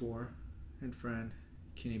mentor and friend,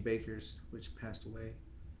 Kenny Bakers, which passed away.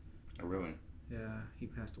 Oh, really? Yeah, he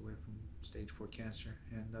passed away from stage 4 cancer,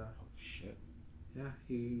 and Oh, shit. yeah,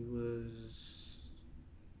 he was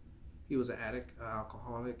an addict, an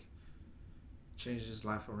alcoholic. Changed his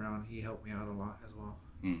life around. He helped me out a lot as well.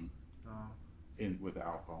 Mm. With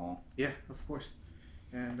alcohol? Yeah, of course.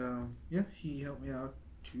 And yeah, he helped me out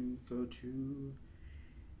to go to,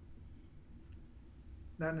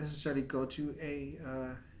 not necessarily go to a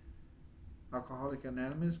Alcoholic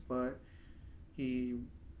Anonymous, but he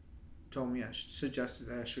told me suggested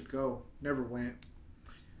that I should go. Never went,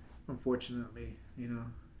 unfortunately.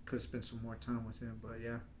 Could have spent some more time with him, but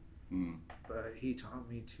yeah. Mm. But he taught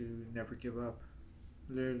me to never give up,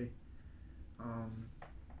 literally.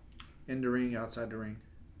 In the ring, outside the ring.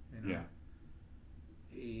 Yeah.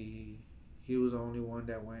 He was the only one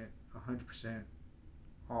that went 100%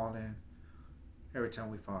 all in every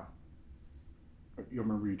time we fought. You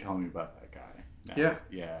remember you telling me about that guy? No. Yeah.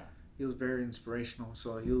 Yeah. He was very inspirational.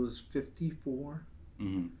 So he was 54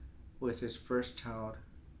 Mm-hmm. with his first child,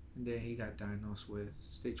 and then he got diagnosed with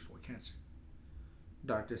stage 4 cancer.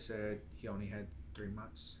 Doctor said he only had 3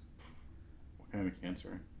 months. What kind of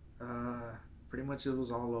cancer? Pretty much it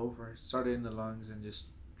was all over. It started in the lungs and just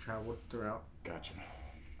traveled throughout. Gotcha.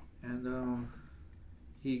 And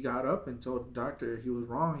he got up and told the doctor he was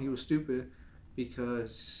wrong. He was stupid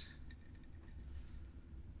because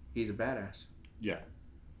he's a badass. Yeah.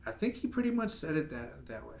 I think he pretty much said it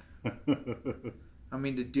that way. I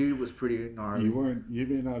mean, the dude was pretty gnarly. You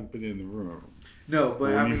may not have been in the room. No, but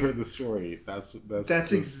when I mean, you heard the story, that's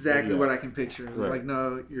exactly yeah. what I can picture. It's Right. like,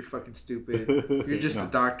 no, you're fucking stupid. You're just No. a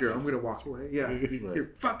doctor. I'm gonna walk away. Yeah, Right.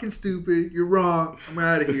 You're fucking stupid. You're wrong. I'm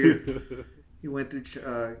out of here. He went through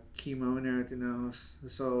chemo and everything else.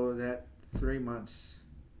 So that 3 months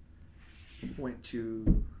went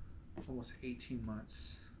to almost 18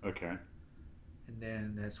 months. Okay. And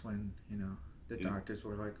then that's when, the doctors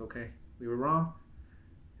were like, okay, we were wrong.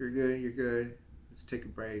 You're good. You're good. Let's take a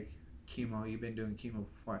break. Chemo. You've been doing chemo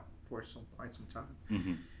for quite some time,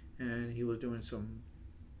 Mm-hmm. and he was doing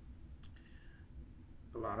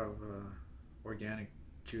a lot of organic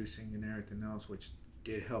juicing and everything else, which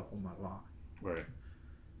did help him a lot. Right.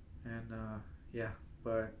 And yeah,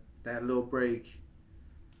 but that little break,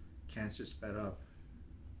 cancer sped up.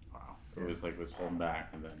 Wow. It was like it was holding back,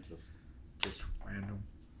 and then Just random.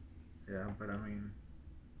 Yeah, but I mean,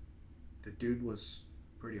 the dude was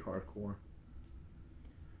pretty hardcore.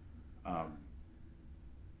 um.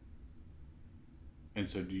 And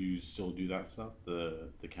so, do you still do that stuff, the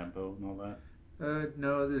Kempo and all that?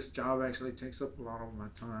 No, this job actually takes up a lot of my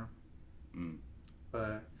time, Mm.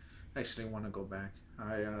 but I actually want to go back.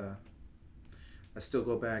 I still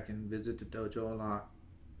go back and visit the dojo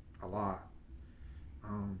a lot.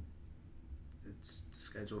 Um, it's the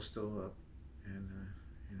schedule's still up, and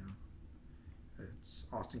you know, it's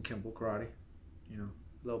Austin Kimball Karate. You know,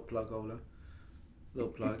 little plug.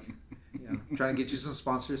 You know, trying to get you some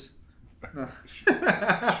sponsors. No. Sure.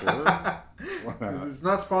 Why not? It's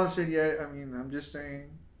not sponsored yet. I mean, I'm just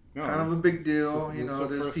saying, No, kind of a big deal. this You is know, the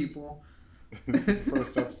there's first- people. It's the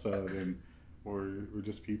first episode, and we're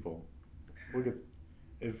just people. We'll get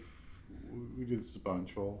if we do this a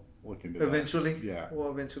bunch. We'll look into that. Eventually, Yeah.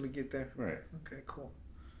 we'll eventually get there. Right. Okay, cool.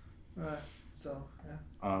 All right. So yeah.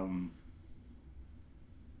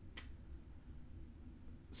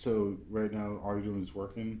 So right now, all you're doing is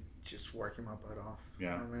working. Just working my butt off.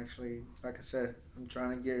 Yeah. I'm actually, like I said, I'm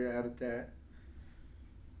trying to get out of that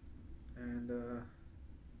and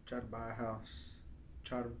try to buy a house.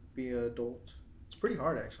 Try to be an adult. It's pretty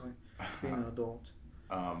hard actually, being an adult.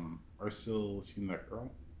 Are still seeing that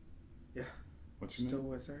girl? Yeah. What's her Still name?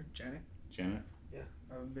 with her, Janet. Janet. Yeah,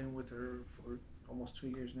 I've been with her for almost 2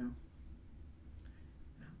 years now.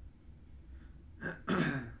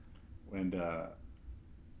 And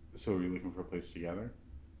so are you looking for a place together?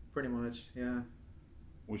 Pretty much, yeah.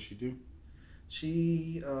 What'd she do?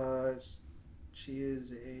 She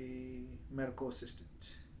is a medical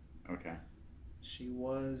assistant. Okay. She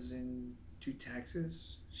was into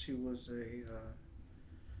taxes. She was I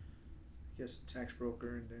guess, a tax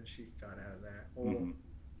broker, and then she got out of that. Well, Mhm.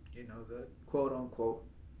 you know, the quote unquote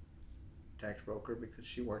tax broker, because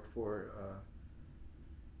she worked for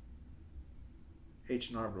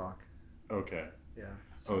H&R Block. Okay. Yeah.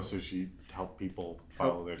 So she helped people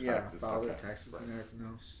file their taxes. file their Okay. taxes Right. and everything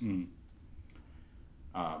else. Mm.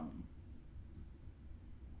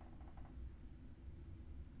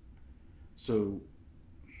 So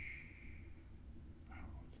I don't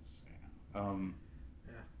know what to say.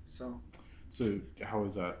 Yeah. So So how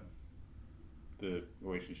is that? The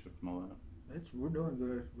relationship and all that. we're doing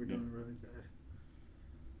good. We're Yeah. doing really good.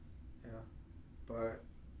 Yeah, but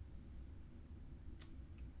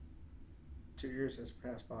 2 years has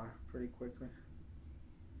passed by pretty quickly.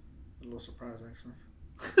 A little surprised actually.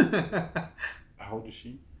 How old is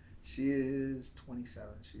she? She is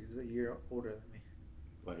 27. She's a year older than me.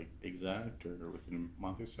 Like exact or within a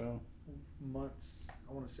month or so? Months.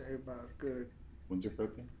 I want to say about good. When's her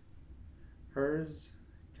birthday? Hers.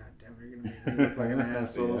 God damn, you're gonna make me look like an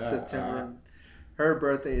asshole. Yeah. September. Her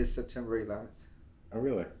birthday is September 11th. Oh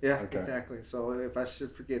really? Yeah, Okay. exactly. So if I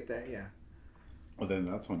should forget that, yeah. Well then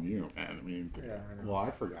that's on you, man. I mean, Yeah, I know. well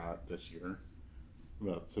I forgot this year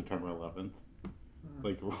about September 11th. Uh,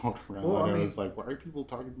 Like around Well, I I mean- was like, why are people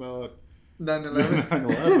talking about 9/11.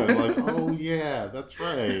 9/11? Like, oh yeah, that's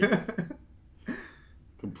right.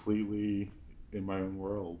 Completely in my own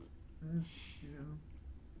world. You know,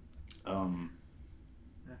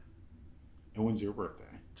 Yeah. And when's your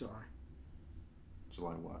birthday? July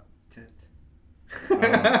July what? 10th.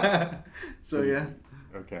 So yeah.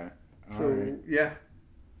 Okay. So Alright. yeah.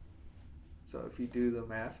 So if you do the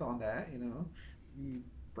math on that, you know, you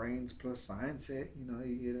brains plus science it, you know,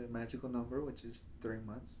 you get a magical number, which is 3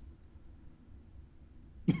 months.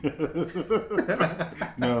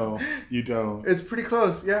 No, you don't. It's pretty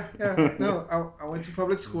close. Yeah, yeah. No, I went to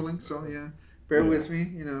public schooling, so yeah. Bear Yeah. with me,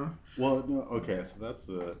 you know. Well, no. Okay, so that's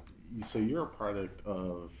so you're a product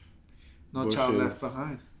of No child left Bush's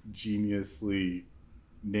behind. geniusly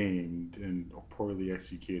named and poorly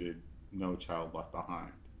executed No Child Left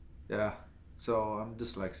Behind. Yeah. So I'm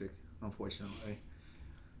dyslexic, unfortunately.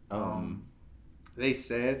 Um, They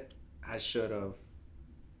said I should have,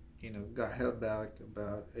 you know, got held back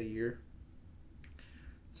about a year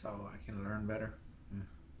so I can learn better.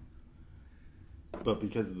 but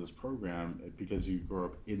because of this program, because you grew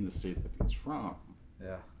up in the state that he's from,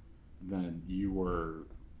 Yeah. then you were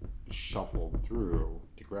shuffled through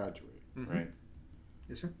to graduate, Mhm. right?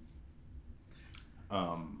 Yes, sir.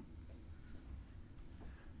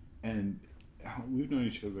 And we've known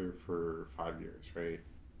each other for 5 years, right?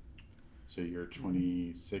 So you're Mm-hmm.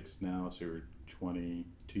 26 now, so you're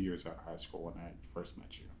 22 years out of high school when I first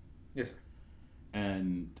met you. Yes.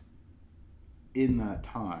 And in that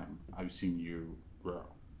time, I've seen you grow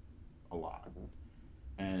a lot.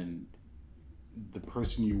 And the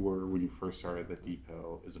person you were when you first started at the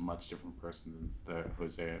depot is a much different person than the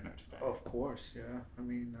Jose I know today. Of course, yeah. I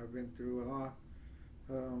mean, I've been through a lot.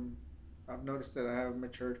 Um, I've noticed that I have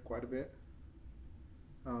matured quite a bit.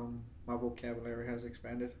 My vocabulary has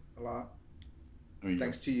expanded a lot, I mean,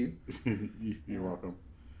 thanks to you. you're Yeah. welcome.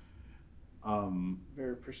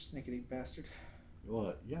 Very persnickety bastard.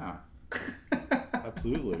 Well, yeah,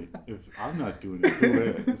 absolutely. If I'm not doing it,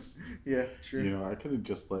 who is? Yeah, true. You know, I could have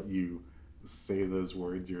just let you say those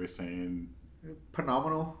words you were saying.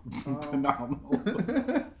 Phenomenal. Phenomenal.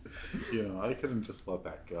 You know, I couldn't just let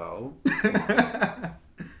that go.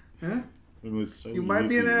 Huh? It was so You might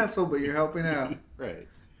be an easy. asshole, but you're helping out. Right.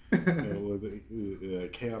 You know,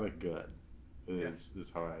 with chaotic good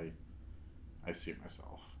is how I see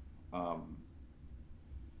myself.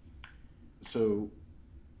 So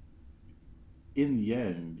in the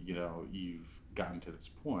end, you know, you've gotten to this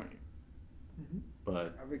point, Hmm.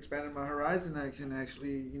 but I've expanded my horizon. I can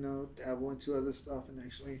actually, dabble into other stuff and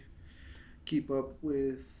actually keep up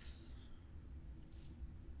with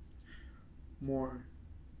more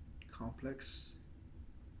complex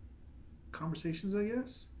conversations, I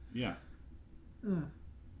guess. yeah, Uh,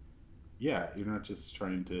 yeah, you're not just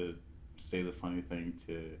trying to say the funny thing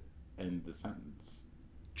to end the sentence.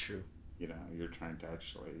 True. You know, you're trying to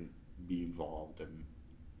actually be involved and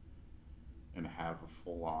have a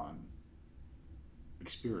full on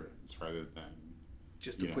experience rather than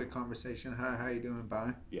Just a you know, quick conversation. Hi, how you doing?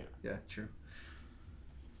 Bye. yeah. Yeah, true.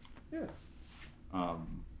 Yeah.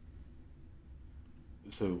 Um,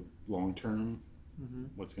 so long term, Mm-hmm.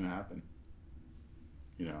 what's going to happen?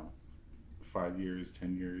 You know, 5 years,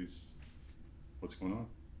 10 years, what's going on?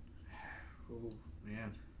 Oh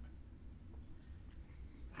man,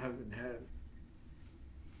 I haven't had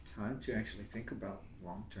time to actually think about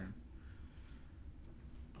long term,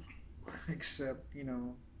 except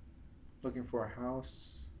looking for a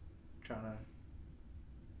house, trying to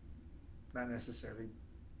not necessarily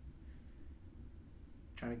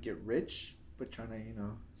trying to get rich, but trying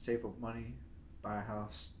to save up money, buy a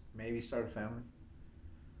house, maybe start a family.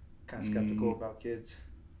 Kind of skeptical about kids.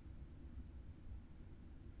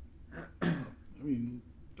 I mean,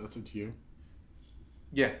 that's up to you.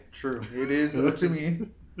 Yeah, true. It is up to me.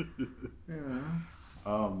 Yeah.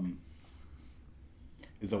 Um,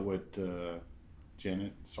 is that what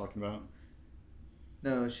Janet's talking about?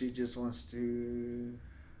 No, she just wants to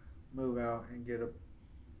move out and get a.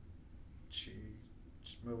 She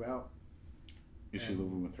just move out. Is she And-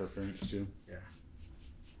 living with her parents too? Yeah.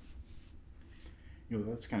 You know,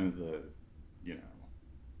 that's kind of the, you know,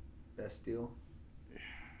 Best deal.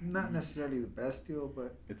 Not necessarily the best deal,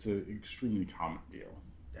 but it's an extremely common deal.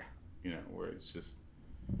 Yeah. You know, where it's just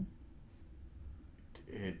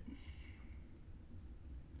it.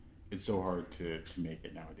 It's so hard to make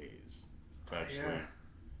it nowadays. To actually,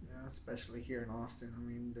 yeah, especially here in Austin. I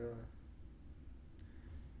mean,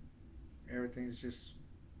 everything's just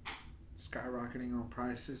skyrocketing on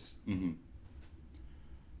prices. hmm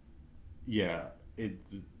yeah,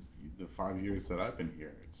 the 5 years that I've been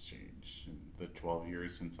here, it's changed, and the 12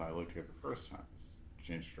 years since I lived here the first time, it's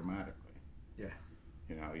changed dramatically. Yeah.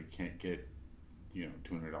 You know, you can't get $200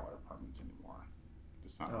 apartments anymore.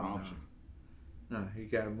 It's not Oh, an no. option. No, you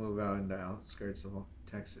gotta move out in the outskirts of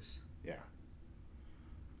Texas. Yeah.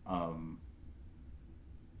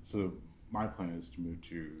 So my plan is to move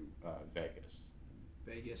to Vegas.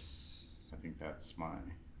 Vegas. I think that's my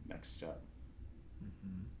next step.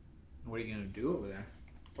 Mm-hmm. What are you gonna do over there?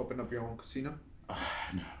 Open up your own casino? No,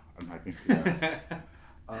 I'm not going to do that.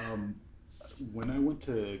 When I went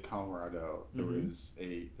to Colorado, there Mhm. was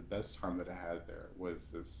the best time that I had there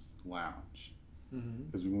was this lounge Mm-hmm.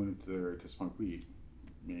 because we went up there to smoke weed.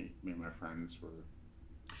 Me and my friends were.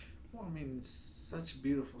 Well, I mean, it's such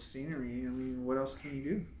beautiful scenery. I mean, what else can you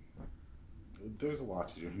do? There's a lot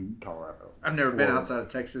to do in Colorado. I've never been For- outside of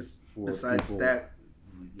Texas for besides people- that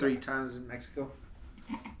Yeah. 3 times in Mexico.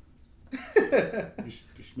 You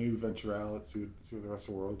should maybe venture out, see what the rest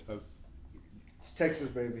of the world has. It's Texas,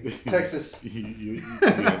 baby. Texas. you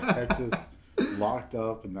got Texas locked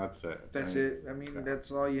up, and that's it. That's right? it. I mean, Yeah.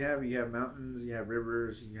 that's all you have. You have mountains, you have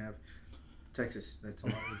rivers, you have Texas. That's all.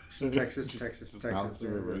 Just Texas, Just- Texas, just Texas. mountains and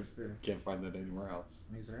Yeah, rivers. yeah. Can't find that anywhere else.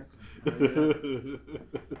 Exactly.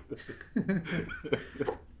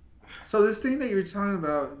 So this thing that you're talking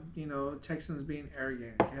about, Texans being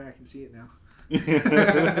arrogant. Yeah, I can see it now.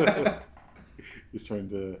 You're starting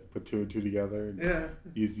to put two and two together and Yeah.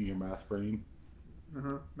 using your math brain.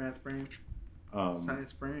 Math brain, Um,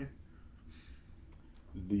 science brain.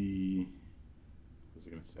 the what was I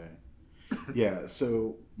gonna say? Yeah.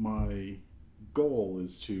 So my goal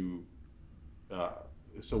is to. Uh,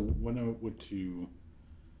 so when I went to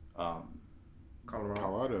um, Colorado.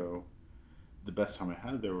 Colorado, the best time I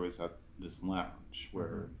had there was at this lounge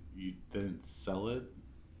where you didn't sell it,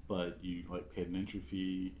 but you like paid an entry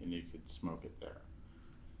fee and you could smoke it there.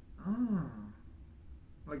 Oh,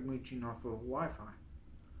 like mooching off of Wi-Fi.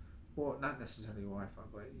 Well, not necessarily Wi-Fi,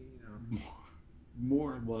 but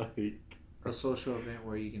More like a social event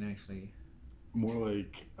where you can actually. more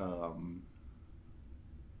like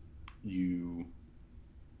you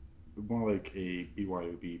more like a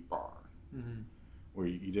BYOB bar Mm-hmm. where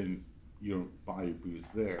you don't buy your booze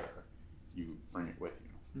there, you bring it with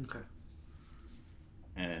you. Okay.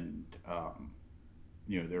 And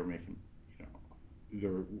they were making they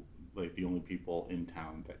were like the only people in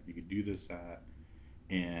town that you could do this at,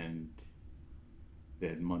 and they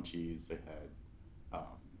had munchies, they had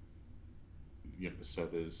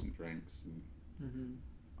sodas and drinks and Mm-hmm.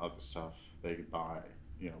 other stuff they could buy,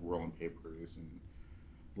 rolling papers and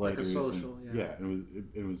Like a lighters social, and yeah. yeah,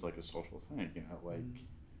 it was like a social thing, like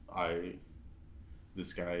I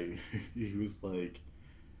this guy he was like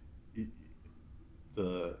he-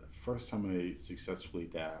 the first time I successfully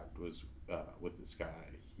dabbed was with this guy.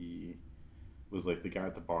 He was like the guy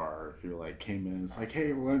at the bar who like came in. It's like, hey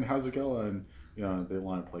everyone, how's it going? They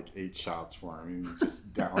lined up like 8 shots for him. And he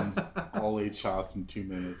just downs all 8 shots in 2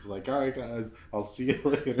 minutes. Like, all right, guys, I'll see you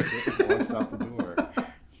later. Walks out the door.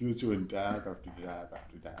 He was doing dab after dab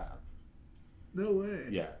after dab. No way.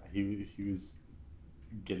 Yeah, he was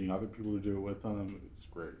getting other people to do it with him. It was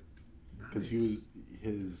great because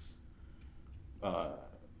his uh,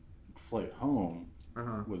 flight home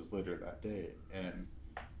was later that day, and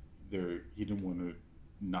he didn't want to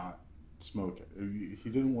not smoke it. He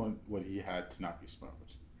didn't want what he had to not be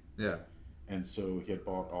smoked. Yeah. And so he had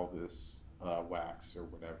bought all this wax or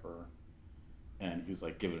whatever, and he was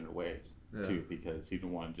like giving it away too because he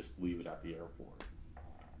didn't want to just leave it at the airport,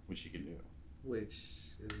 which you can do. Which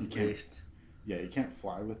is You waste. Yeah, you can't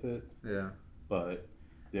fly with it. Yeah. But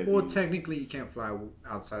well, technically, you can't fly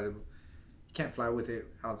outside of. You can't fly with it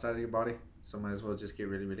outside of your body, so might as well just get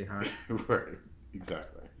really, really high. Right.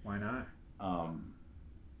 Exactly. Why not?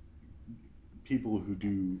 People who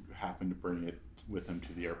do happen to bring it with them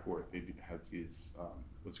to the airport, they have these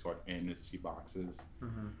what's called amnesty boxes,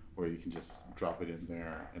 where you can just drop it in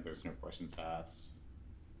there and there's no questions asked.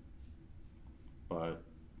 But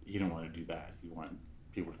he didn't want to do that. He wanted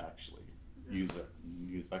people to actually use it. And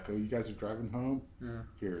he was like, "Oh, you guys are driving home? Yeah.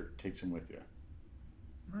 Here, take some with you."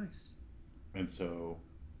 Nice. And so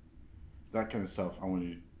that kind of stuff I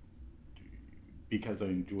wanted to, because I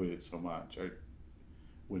enjoyed it so much.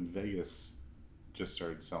 When Vegas just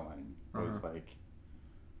started selling, I was like,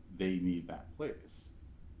 they need that place.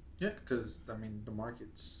 Yeah, because the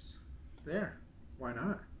market's there. Why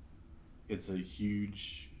not? It's a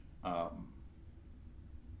huge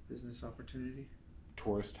business opportunity.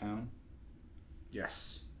 Tourist town.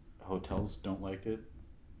 Yes. Hotels don't like it.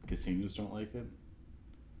 Casinos don't like it.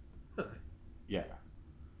 Really? Yeah.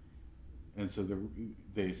 And so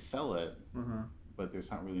they sell it, Uh-huh. but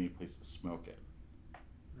there's not really any place to smoke it.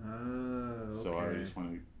 Oh, okay. So I just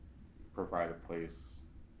want to provide a place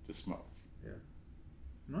to smoke. Yeah.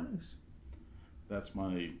 Nice. That's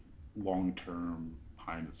my long-term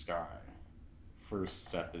pie in the sky. First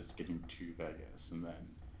step is getting to Vegas, and then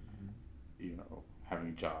having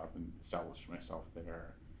a job and establish myself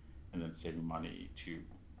there, and then saving money to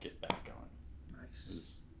get that going. Nice.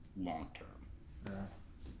 Is long-term.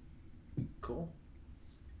 Yeah. Cool.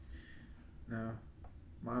 No,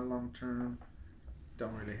 my long-term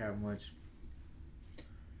don't really have much,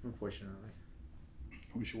 unfortunately.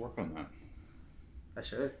 We should work on that. I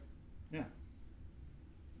should. Yeah.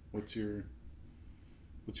 What's your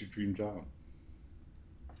dream job?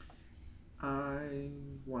 I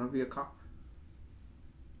want to be a cop.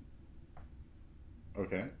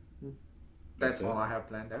 Okay. That's all I have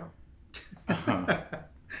planned out.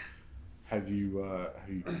 Have you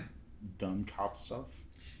done cop stuff?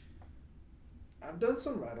 I've done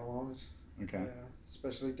some ride-alongs. Okay. Yeah,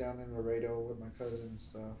 especially down in Laredo with my cousin and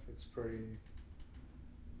stuff. It's pretty.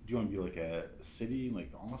 Do you want to be like a city,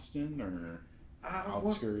 like Austin, or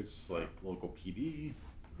outskirts, like local PD?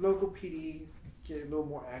 Local PD, get a little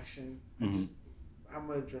more action. I'm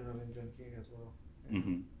an adrenaline junkie as well.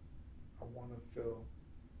 I want to feel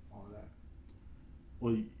all that.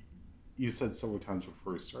 Well, you said several times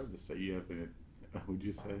before we started this that you have an, would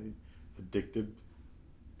you say, addicted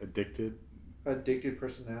addicted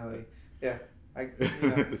personality. Yeah, I'm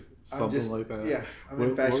Something just like that. yeah, I'm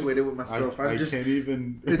infatuated with myself. I can't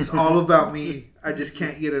even. It's all about me. I just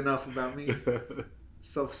can't get enough about me.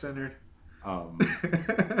 Self-centered. um,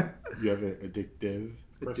 you have an addictive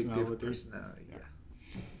personality. Addictive personality.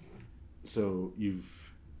 Yeah. So you've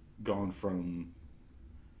gone from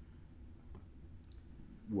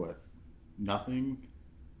what? Nothing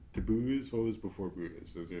to booze. What was before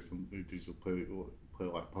booze? Was there some? Did you play a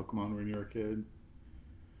lot of Pokemon when you were a kid?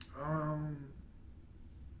 Um.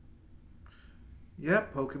 Yeah,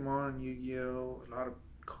 Pokemon, Yu-Gi-Oh, a lot of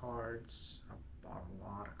cards. I bought a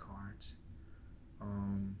lot of cards.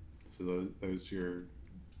 Um. So those your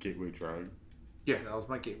gateway drug, Yeah, that was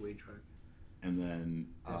my gateway drug. and then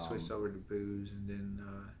I switched over to booze, and then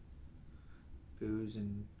booze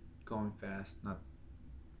and going fast, not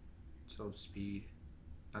so speed,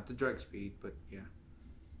 not the drug speed, but yeah,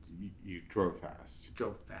 you drove fast.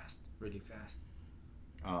 drove fast, really fast.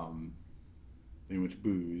 Um, then you went to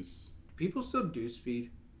booze. People still do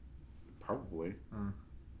speed. Probably.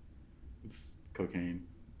 It's cocaine.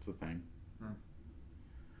 It's a thing.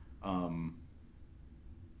 Um,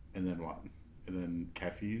 and then what? And then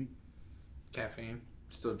caffeine. Caffeine.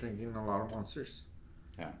 Still drinking a lot of Monsters.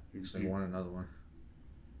 Yeah. Actually, want another one.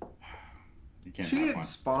 You can't Should have get one.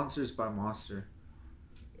 sponsors by Monster.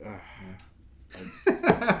 I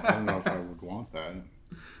don't know if I would want that.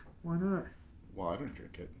 Why not? Well, I don't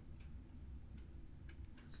drink it.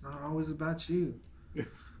 It's not always about you.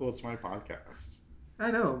 It's my podcast. I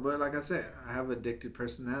know, but like I said, I have addicted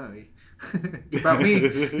personality. It's about me.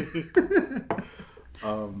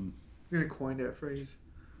 I'm gonna coin that phrase.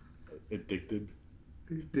 Addicted.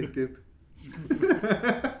 Addictive.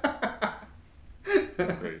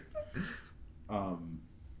 Great.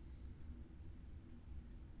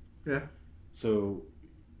 Yeah. So,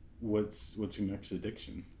 what's your next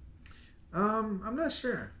addiction? I'm not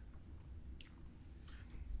sure.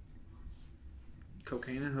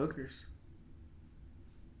 Cocaine and hookers.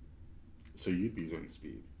 So you'd be doing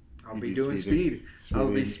speed. I'll You'd be doing speed. I'll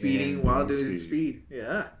be speeding and while doing doing speed.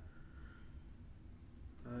 Yeah.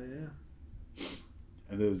 Oh yeah.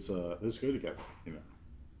 And those go together, you know.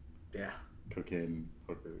 Yeah. Cocaine,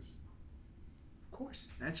 hookers. Of course,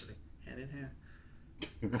 naturally, hand in hand.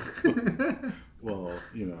 Well,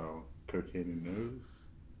 you know, cocaine in nose.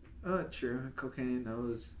 True. Cocaine in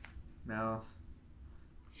nose, mouth.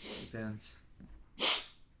 Depends.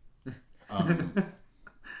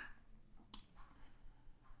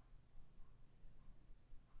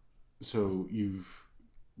 So you've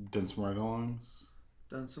done some ride-alongs.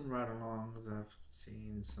 Done some ride-alongs. I've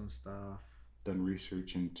seen some stuff. Done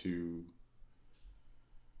research into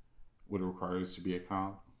what it requires to be a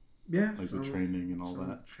cop. Yeah, like the training and all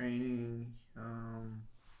that. Training.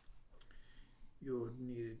 You would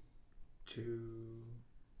need to.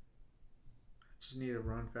 Just need to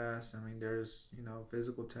run fast. I mean, there's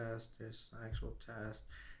physical tests, there's actual tests,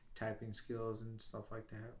 typing skills and stuff like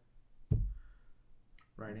that.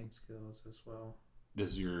 Writing skills as well.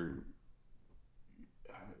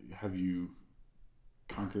 Have you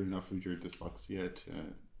conquered enough of your dyslexia to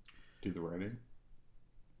do the writing?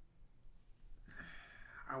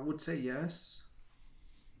 I would say yes,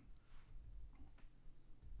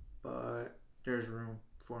 but there's room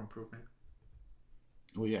for improvement.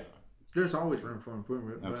 Well, yeah. There's always room for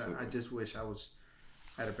improvement, Absolutely. but I just wish I was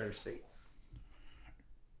at a better state.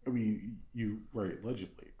 I mean, you write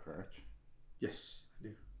legibly, correct? Yes, I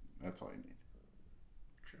do. That's all you need.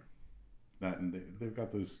 Sure. That and they've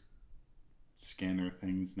got those scanner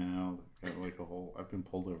things now. They've got like a whole. I've been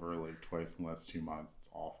pulled over like twice in the last 2 months. It's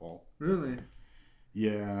awful. Really?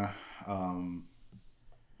 Yeah. On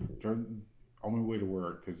my way to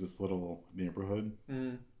work, there's this little neighborhood,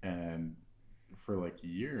 and for like a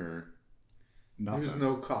year, nothing. There's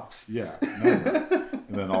no cops. Yeah, never.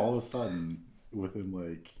 And then all of a sudden, within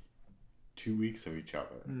like 2 weeks of each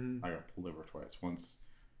other, I got pulled over twice. Once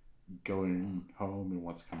going home and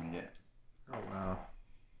once coming in. Oh wow.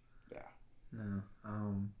 Yeah. No.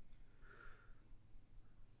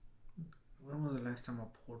 When was the last time I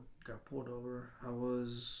got pulled over? I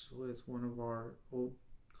was with one of our old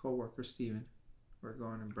co-workers, Steven. We're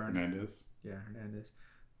going to Burnet. Hernandez? Yeah, Hernandez.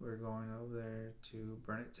 We're going over there to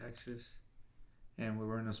Burnet, Texas. And we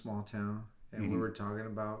were in a small town. And we were talking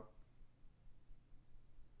about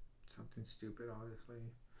something stupid,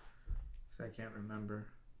 obviously. So I can't remember.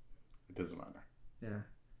 It doesn't matter. Yeah.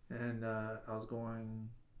 And I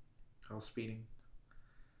was speeding.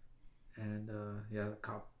 And the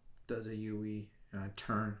cop does a UE and I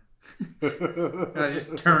turn. And I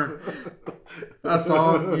just turn. I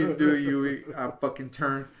saw him do a UE. I fucking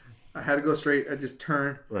turn. I had to go straight. I just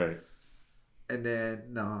turned. Right. And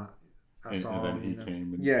then no, I And saw then him. he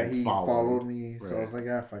came Yeah, and he followed followed. me. So I Right. was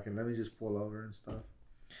like, fuck it, let me just pull over and stuff.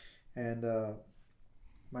 And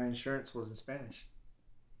my insurance was in Spanish.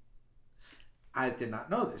 I did not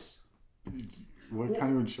know this. What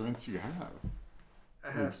kind of insurance do you have?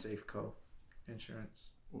 I have Safeco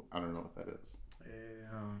insurance. I don't know what that is.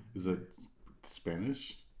 Um, Is it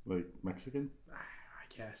Spanish? Like Mexican? I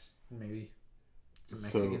guess maybe it's a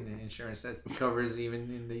So, Mexican insurance that covers even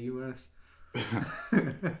in the U.S.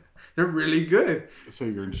 They're really good. so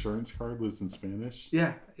your insurance card was in Spanish?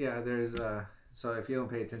 Yeah. There's so if you don't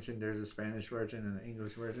pay attention, there's a Spanish version and an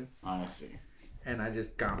English version. I see. And I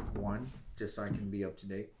just got one just so I can be up to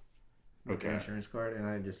date with the insurance card, and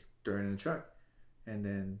I just threw it in the truck. And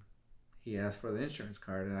then he asked for the insurance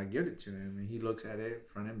card, and I give it to him, and he looks at it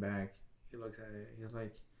front and back. He looks at it. He's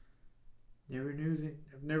like, "Never knew that.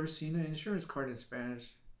 I've never seen an insurance card in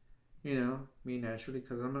Spanish." You know, me naturally,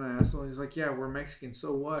 because I'm an asshole. He's like, "Yeah, we're Mexican,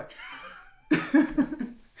 so what?"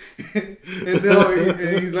 and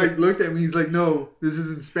he like looked at me. He's like, "No, this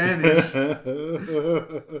is in Spanish.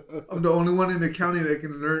 I'm the only one in the county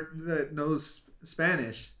that knows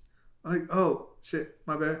Spanish." I'm like, "Oh shit,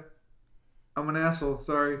 my bad. I'm an asshole.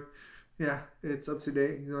 Sorry. Yeah, it's up to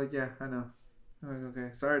date." He's like, "Yeah, I know." I'm like,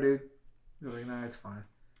 "Okay, sorry, dude." He's like, "Nah, it's fine."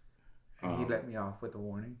 And he let me off with a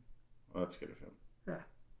warning. Well, that's good of him. Yeah.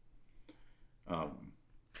 I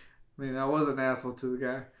mean, I was an asshole to the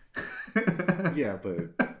guy. Yeah,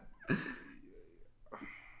 but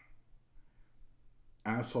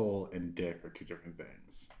asshole and dick are two different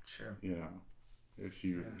things. Sure. You know, if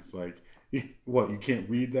you, it's like, what, you can't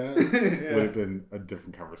read that? Would have been a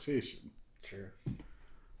different conversation. Sure.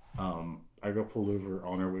 I got pulled over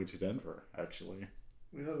on our way to Denver, actually.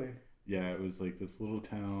 Really? Yeah, it was like this little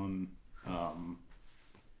town.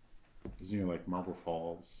 It was near like Marble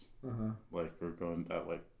Falls. Like we were going that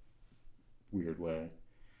like weird way,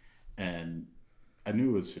 and I knew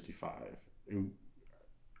it was 55.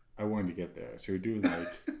 I wanted to get there, so we were doing like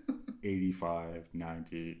 85,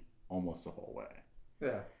 90, almost the whole way.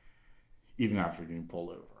 Yeah. Even after getting pulled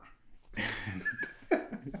over.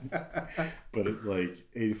 But it like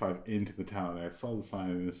 85 into the town, and I saw the sign,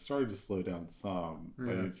 and it started to slow down some, but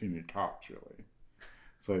I didn't see any cops really.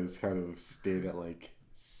 So I just kind of stayed at like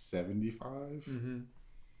 75. Mm-hmm.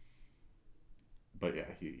 But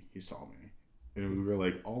yeah, he saw me, and we were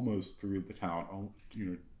like almost through the town. You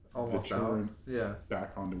know, almost the turn out. Yeah.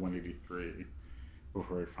 back onto 183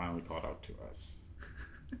 before he finally caught up to us.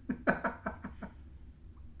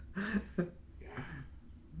 Yeah.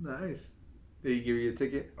 Nice. Did he give you a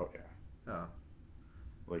ticket? Oh yeah. Oh.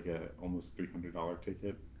 Like a almost $300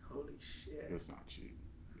 ticket. Holy shit. It was not cheap.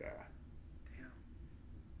 Yeah. Damn.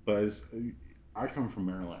 But I come from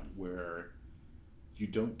Maryland, where you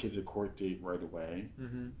don't get a court date right away.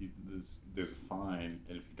 Mm-hmm. There's a fine,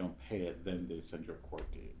 and if you don't pay it, then they send you a court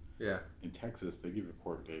date. Yeah. In Texas, they give you a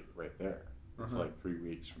court date right there. It's like 3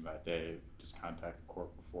 weeks from that day. Just contact the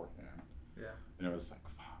court beforehand. Yeah. And it was like,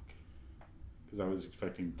 fuck. Because I was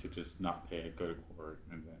expecting to just not pay it, go to court,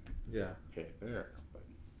 and then pay it there. But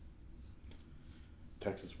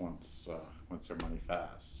Texas wants their money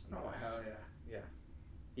fast. Oh, hell yeah. Yeah.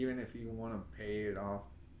 Even if you want to pay it off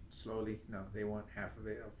slowly, no, they want half of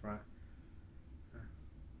it up front.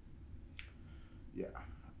 Yeah.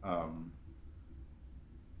 And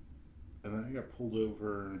then I got pulled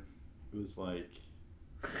over. It was like,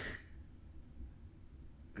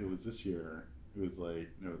 it was this year. It was like,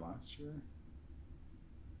 no, last year?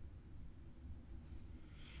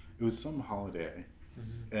 It was some holiday.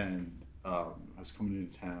 Mm-hmm. And I was coming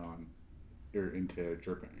into town, or into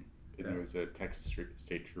Dripping. And there was a Texas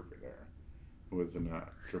state trooper there. Who was in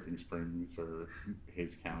Dripping Springs or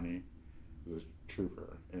Hays County. He was a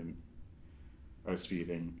trooper. And I was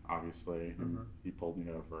speeding, obviously, and he pulled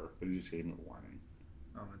me over, but he just gave me a warning.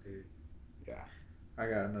 Oh, dude. Yeah. I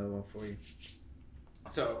got another one for you.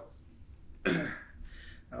 So,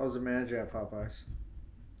 I was a manager at Popeyes,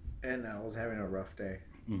 and I was having a rough day.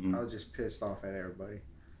 Mm-hmm. I was just pissed off at everybody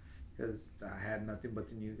because I had nothing but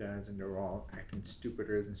the new guys, and they were all acting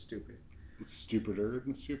stupider than stupid. Stupider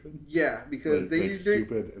than stupid? Yeah, because like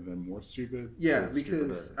stupid and then more stupid? Yeah,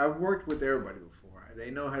 because I've worked with everybody before. They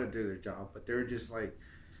know how to do their job, but they were just like,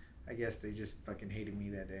 I guess they just fucking hated me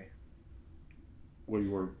that day. Well,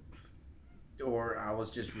 you were... Or I was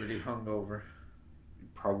just really hungover.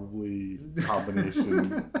 Probably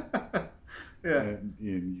combination. Yeah. And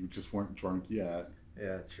you just weren't drunk yet.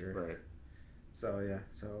 Yeah, sure. Right. So,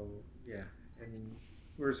 yeah. And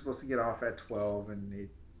we were supposed to get off at 12, and it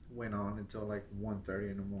went on until like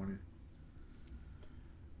 1:30 in the morning.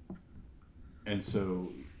 And so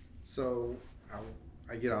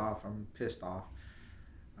I get off. I'm pissed off.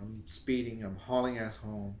 I'm speeding. I'm hauling ass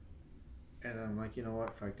home. And I'm like, you know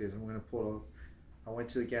what? Fuck this. I'm gonna pull up. I went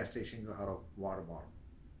to the gas station, got a water bottle.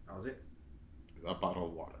 That was it. A bottle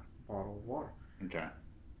of water. Bottle of water. Okay.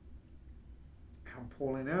 I'm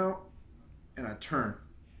pulling out, and I turn,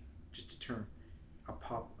 just to turn. I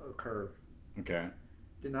pop a curb. Okay.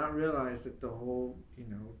 Did not realize that the whole,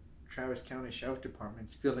 Travis County Sheriff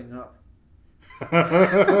Department's filling up.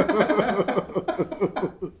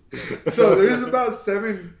 So there's about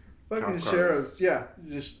 7 fucking sheriffs, yeah,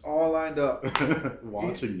 just all lined up,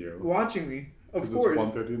 watching you, watching me. Of It's course,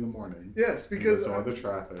 1:30 in the morning. Yes, because all the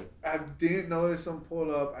traffic. I didn't notice them pulled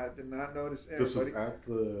up. I did not notice everybody. This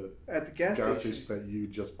was at the gas station that you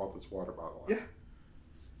just bought this water bottle at. Yeah.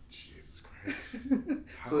 Jesus Christ.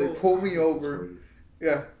 So they pulled me over.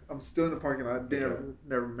 Yeah, I'm still in the parking lot.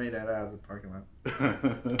 Never made that out of the parking lot.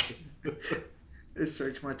 They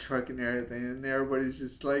searched my truck and everything, and everybody's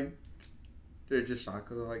just like, they're just shocked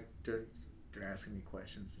because they're asking me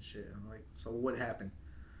questions and shit. I'm like, so what happened?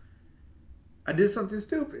 I did something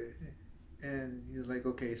stupid. And he's like,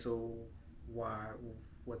 okay, so why?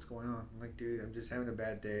 What's going on? I'm like, dude, I'm just having a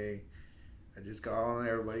bad day. I just got on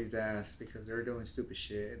everybody's ass because they're doing stupid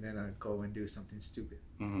shit, and then I go and do something stupid.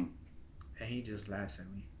 Mm-hmm. And he just laughs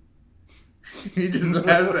at me. He just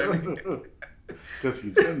laughs at me. Because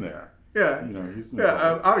he's been there. Yeah. He's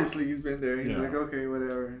obviously he's been there. He's Yeah. like, okay,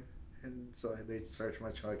 whatever. And so they search my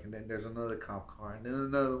truck, and then there's another cop car, and then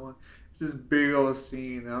another one. It's this big old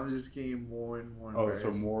scene, and I'm just getting more and more embarrassed.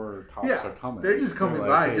 So more cops are coming. They're just coming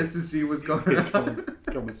by just to see what's going on.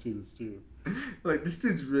 Come and see this dude. Like, this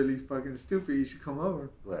dude's really fucking stupid. You should come over.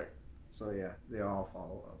 Right. So, yeah, they all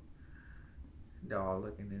follow up. They're all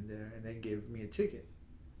looking in there, and they give me a ticket.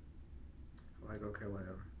 I'm like, okay,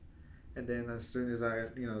 whatever. And then as soon as I,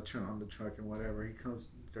 turn on the truck and whatever, he comes,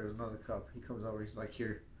 there's another cop. He comes over, he's like,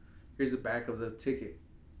 here's the back of the ticket.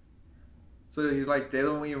 So he's like, they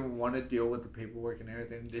don't even want to deal with the paperwork and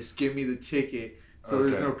everything. Just give me the ticket, so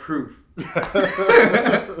there's no proof. So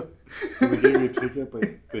they gave you a ticket, but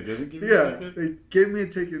they didn't give you a ticket? Yeah, they gave me a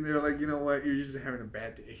ticket, and they're like, you know what, you're just having a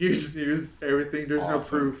bad day. Here's everything. There's no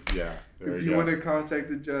proof. Yeah. If you want to contact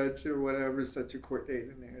the judge or whatever, set your court date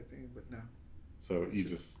and everything, but no. So you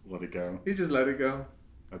just let it go? He just let it go.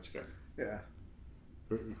 That's good. Yeah.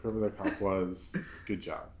 Whoever the cop was, good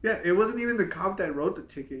job. Yeah, it wasn't even the cop that wrote the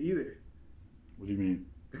ticket either. What do you mean?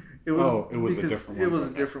 It was it was a different one. It was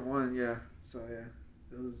a different one, yeah. So yeah,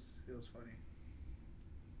 it was funny.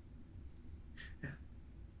 Yeah.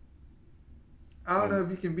 I don't know if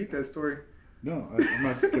you can beat that story. No, I'm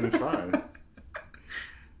not gonna try.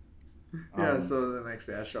 Yeah. So the next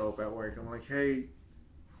day I show up at work. I'm like, hey,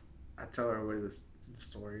 I tell everybody the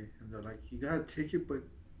story, and they're like, you got a ticket, but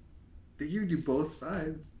they give you both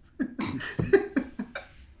sides. I'm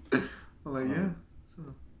like, yeah.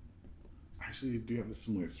 So. Actually, you do have a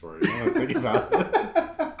similar story. Now that I think about it.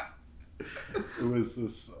 It was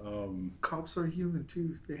this. Cops are human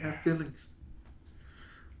too. They have feelings.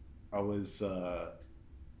 I was.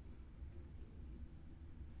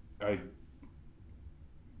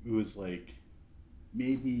 It was like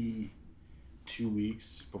maybe 2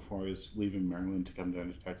 weeks before I was leaving Maryland to come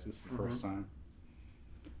down to Texas the first time,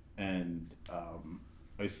 and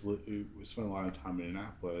I spent a lot of time in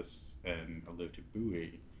Annapolis, and I lived at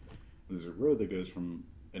Bowie. There's a road that goes from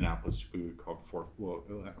Annapolis to Bowie called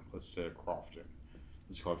Annapolis to Crofton.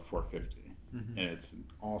 It's called 450, and it's an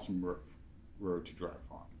awesome road to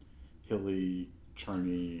drive on. Hilly,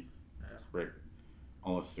 turny, great,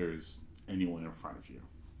 unless there's anyone in front of you.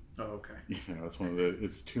 Oh, okay. It's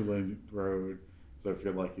it's 2-lane road, so if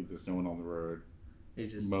you're lucky, there's no one on the road. You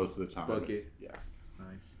just most of the time. book it. Yeah.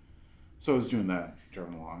 Nice. So I was doing that,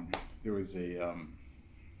 driving along. There was a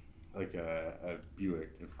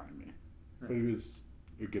Buick in front of me, but it was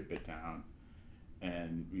a good bit down,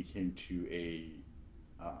 and we came to a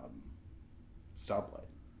stoplight.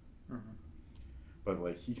 But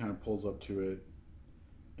he kind of pulls up to it,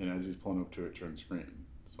 and as he's pulling up to it, turns green.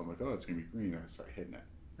 So I'm like, oh, it's gonna be green, and I start hitting it.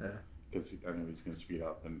 Yeah. Because I know he's gonna speed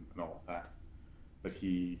up and all of that, but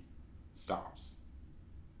he stops,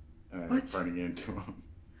 and I'm running into him.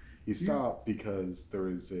 He stopped because there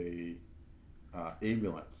was a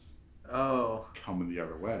ambulance coming the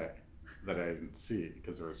other way that I didn't see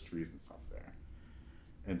because there was trees and stuff there.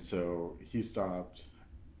 And so he stopped.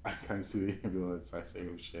 I kind of see the ambulance. I say,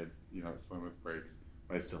 oh shit, slam with brakes.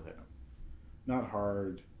 But I still hit him. Not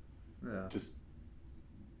hard. Yeah. Just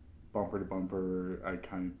bumper to bumper. I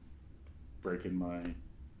kind of break in my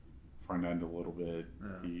front end a little bit.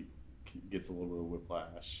 Yeah. He gets a little bit of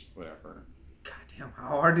whiplash, whatever. God Damn,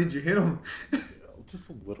 how hard did you hit him? Just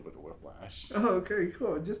a little bit of whiplash. Oh, okay,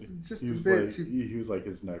 cool. Just He a was bit like too. he was like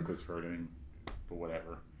his neck was hurting, but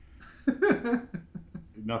whatever.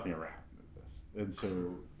 Nothing ever happened to this, and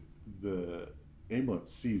so the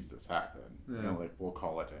ambulance sees this happen, and like we'll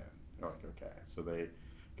call it in. They're like, okay, so they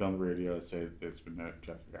go on the radio, say there's been a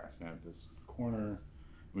traffic accident at this corner.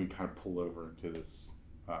 We kind of pull over into this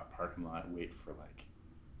parking lot, wait for like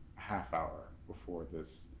a half hour before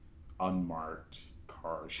this unmarked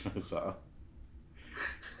car shows up.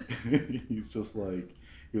 He's just like,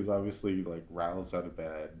 he was obviously like roused out of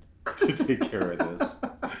bed to take care of this.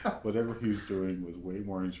 Whatever he was doing was way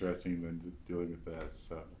more interesting than dealing with this.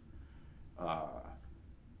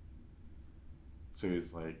 So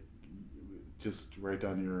he's like, just write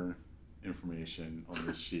down your information on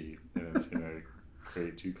this sheet, and it's gonna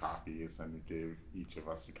create 2 copies, and he gave each of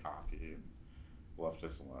us a copy and left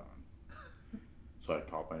us alone. So I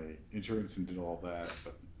called my insurance and did all that,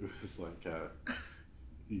 but it was like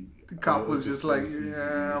the cop was just like,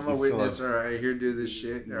 yeah, I'm a witness. All right, here, do this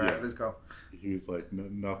shit. All right, let's go. He was like,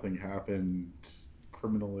 nothing happened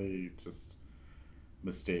criminally, just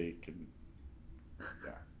mistake, and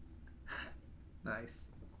yeah. Nice.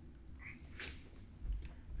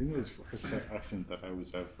 I think it was the first accident that I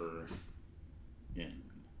was ever in.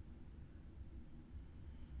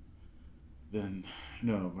 Then,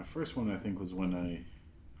 no, my first one I think was when I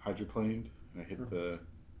hydroplaned and I hit the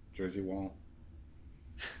Jersey wall.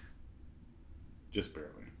 Just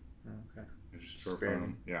barely. Okay. Just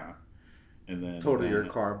barely. Yeah. And then totally your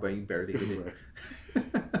car, but you barely hit it.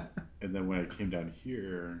 Right. And then when I came down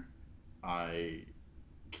here, I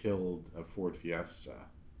killed a Ford Fiesta.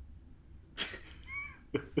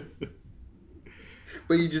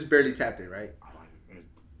 But you just barely tapped it, right? Oh, I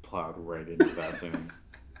plowed right into that thing.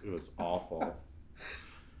 It was awful.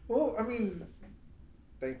 Well, I mean,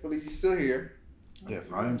 thankfully you're still here.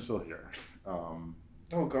 Yes, I am still here.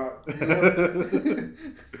 Oh God.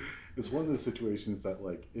 It's one of those situations that,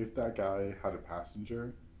 like, if that guy had a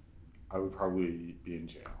passenger, I would probably be in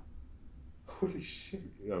jail. Holy shit.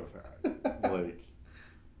 Like,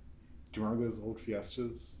 do you remember those old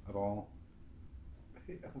Fiestas at all?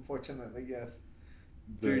 Unfortunately, yes.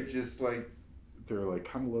 They're just like... They're like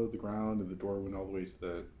kind of low to the ground, and the door went all the way to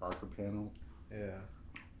the rocker panel. Yeah.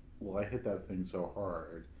 Well, I hit that thing so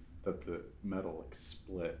hard that the metal like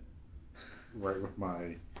split right where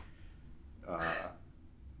my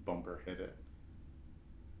bumper hit it.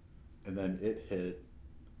 And then it hit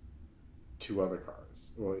 2 other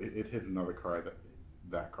cars. Well, it hit another car,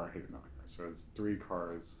 that car hit another car. So it's 3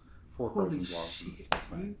 cars, 4 cars involved in this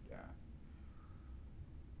thing. Yeah.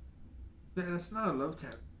 That's not a love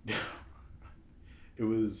tap. It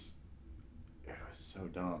was so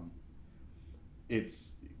dumb.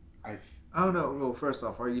 I don't know. Well, first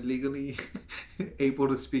off, are you legally able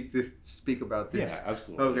to speak about this? Yeah,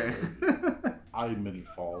 absolutely. Okay. I admitted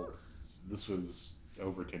faults. This was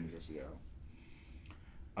over 10 years ago.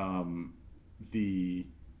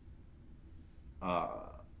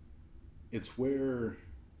 It's where,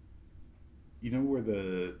 you know where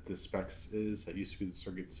the Specs is that used to be the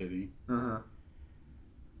Circuit City? Uh-huh.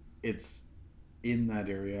 It's in that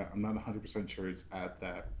area. I'm not 100% sure it's at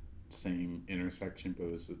that same intersection, but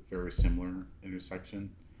it was a very similar intersection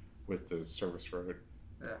with the service road.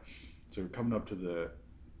 Yeah. So we're coming up to the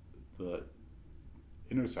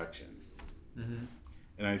intersection, mm-hmm.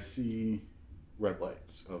 and I see red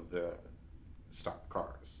lights of the stopped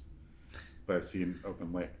cars, but I see an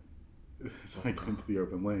open lane. So I come to the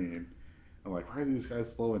open lane. I'm like, why are these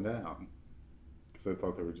guys slowing down? Because I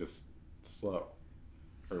thought they were just slow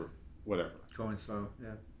or whatever. Going slow,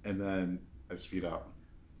 yeah. And then I speed up,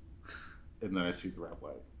 and then I see the red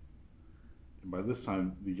light. And by this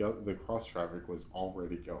time, the cross traffic was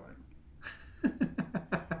already going.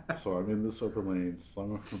 So I'm in this open lane,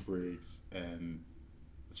 slam on the brakes, and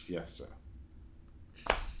it's Fiesta.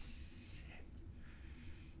 Shit.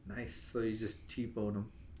 Nice. So you just T-boned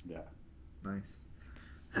him. Yeah. Nice.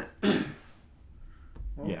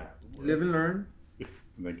 Well, yeah. Live and learn.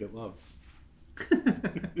 And then get loves.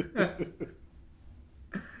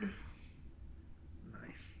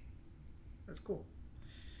 Nice. That's cool.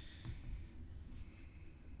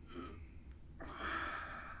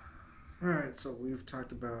 All right, so we've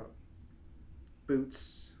talked about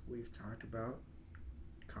boots. We've talked about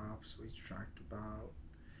cops. We've talked about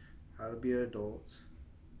how to be an adult,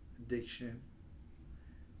 addiction.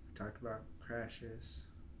 We talked about crashes.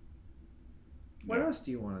 What else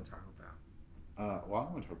do you want to talk about? Well,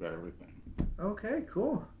 I want to talk about everything. Okay,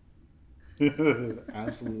 cool.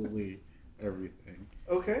 Absolutely everything.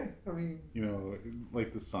 Okay, I mean,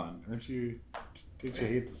 like the sun. Did you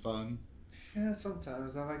hate the sun? Yeah,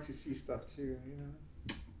 sometimes I like to see stuff too.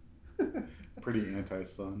 Pretty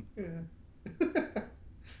anti-sun. Yeah.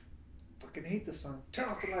 Fucking hate the sun. Turn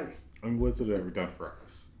off the lights. I mean, what's it ever done for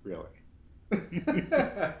us, really?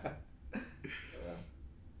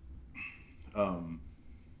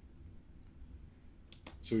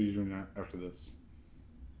 So what are you doing after this?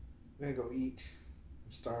 I'm gonna go eat.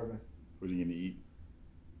 I'm starving. What are you gonna eat?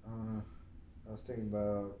 I don't know. I was thinking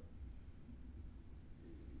about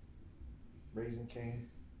Raisin Cane.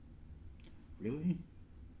 Really?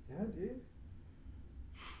 Yeah, dude.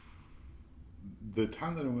 The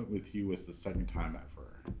time that I went with you was the second time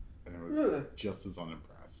ever, and I was Really? just as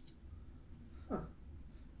unimpressed. Huh.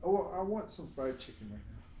 Oh, well, I want some fried chicken right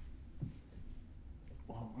now.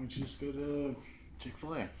 Well, why don't you just go to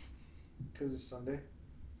Chick-fil-A? Because it's Sunday.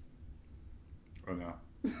 Oh no.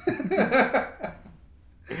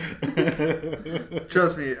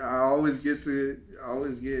 Trust me, I always get the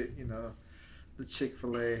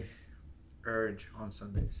Chick-fil-A urge on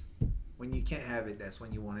Sundays. When you can't have it, that's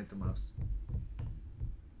when you want it the most.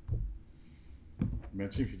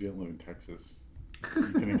 Imagine if you didn't live in Texas. You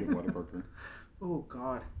couldn't get Whataburger. Oh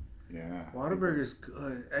God. Yeah. Whataburger's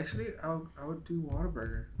good. Actually, I would do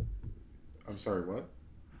Whataburger. I'm sorry, what?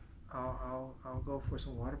 I'll go for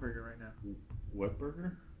some Whataburger right now. What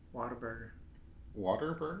burger? Whataburger.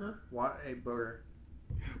 Water burger? What a burger.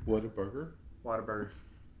 What a burger? Whataburger.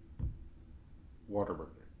 Water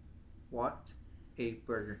burger. What a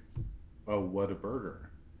burger. Oh, what a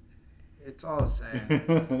burger. It's all the same.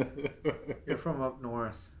 You're from up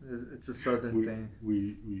north. It's a southern thing.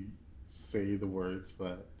 We say the words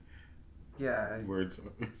that Yeah. words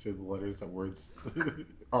say the letters that words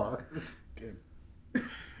are. Damn.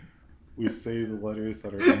 We say the letters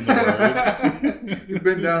that are in the words. You've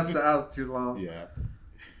been down south too long. Yeah.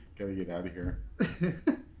 Gotta get out of here.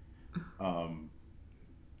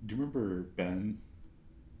 Do you remember Ben?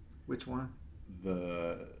 Which one?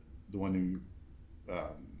 The one who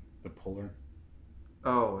the puller?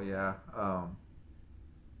 Oh yeah.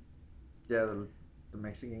 Yeah, the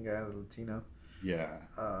Mexican guy, the Latino. Yeah.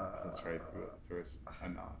 That's right. There was a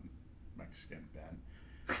non-Mexican Ben.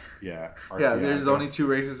 Yeah. Yeah, there's only two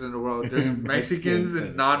races in the world. There's Mexicans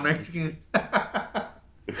and non-Mexican.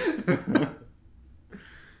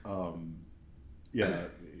 Yeah,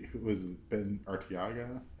 it was Ben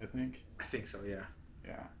Arteaga, I think. I think so, yeah.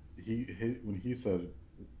 Yeah. When he said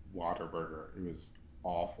Whataburger, it was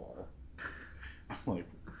awful. I'm like,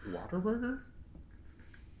 Whataburger?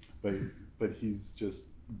 But he's just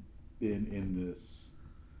been in this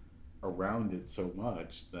around it so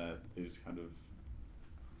much that they just kind of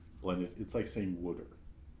blended. It's like saying Wooder.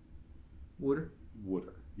 Wooder.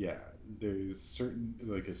 Yeah. There's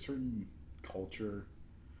a certain culture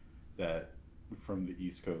that from the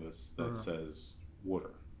East Coast that says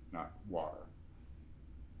Wooder, not water.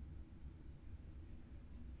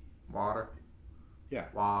 Water. Yeah.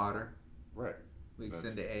 Water. Right. We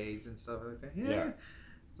extend the A's and stuff like that. Yeah.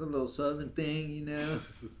 It's a little southern thing, you know.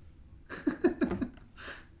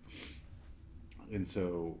 And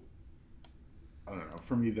so, I don't know.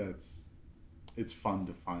 For me, it's fun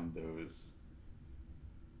to find those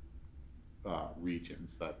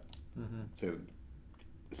regions that say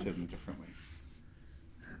them differently.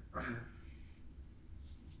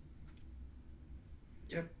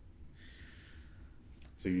 Yep.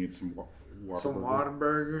 So you need some Some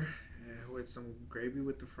Whataburger with some gravy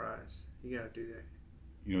with the fries. You gotta do that.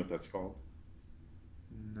 You know what that's called?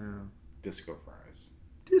 No. Disco fries.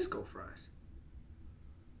 Disco fries.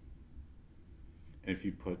 And if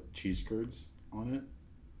you put cheese curds on it,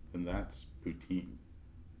 then that's poutine.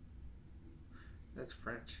 That's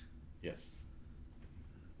French. Yes.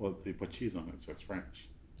 Well, they put cheese on it, so it's French.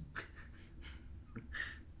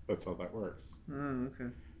 That's how that works. Oh,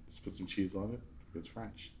 okay. Just put some cheese on it, it's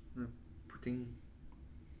French. Poutine.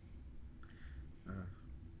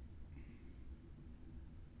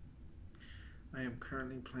 I am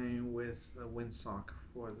currently playing with a windsock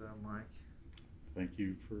for the mic. Thank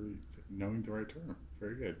you for knowing the right term.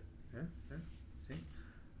 Very good. Yeah. See?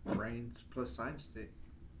 Brains plus science stick.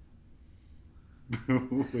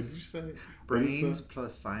 What did you say? Brains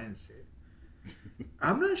plus science stick.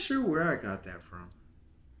 I'm not sure where I got that from.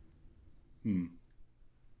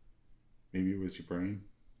 Maybe it was your brain.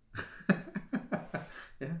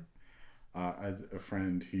 Yeah. I had a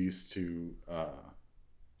friend who used to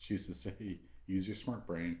say, use your smart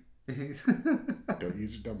brain. Don't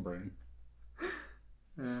use your dumb brain.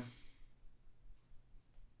 Yeah.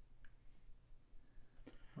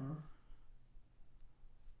 Huh?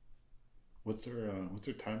 What's our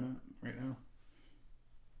time at right now?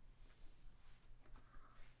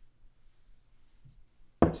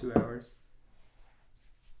 2 hours.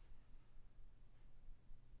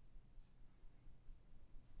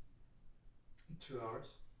 $2,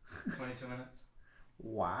 22 minutes.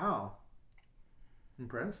 Wow.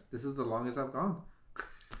 Impressed. This is the longest I've gone.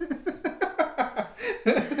 You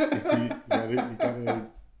gotta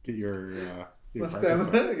get your My practice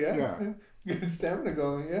stamina, up. yeah. Get stamina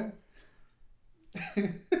going, yeah.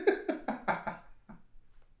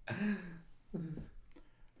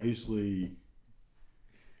 I usually,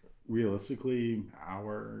 realistically,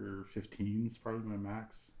 hour 15 is probably my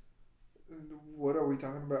max. What are we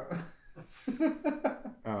talking about?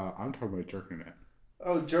 I'm talking about jerking it.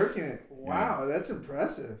 Oh, jerking it. Wow, that's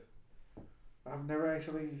impressive. I've never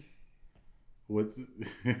actually... What's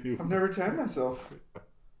I've never timed myself.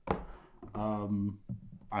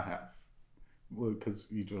 I have. Well, because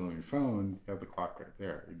you do it on your phone, you have the clock right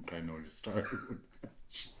there. You kind of know when to start.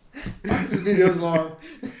 This video's long.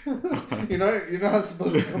 You're not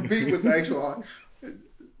supposed to compete with the actual...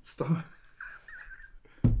 Stop.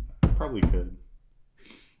 Probably could.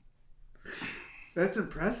 That's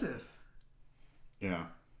impressive. Yeah.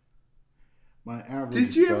 My average.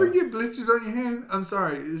 Did you ever get blisters on your hand? I'm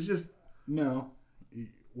sorry. It's just... No.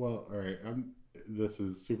 Well, all right. This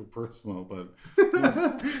is super personal, but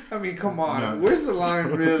I mean, come on. No. Where's the line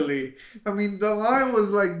really? I mean, the line was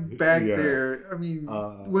like back Yeah. there. I mean,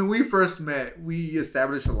 when we first met, we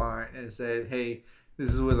established a line and said, hey,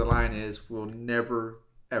 this is where the line is. We'll never,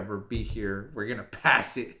 ever be here. We're going to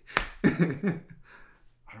pass it. I don't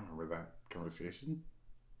remember that conversation.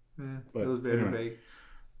 Yeah, But it was very anyway. vague.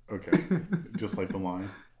 Okay. Just like the line.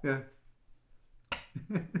 Yeah.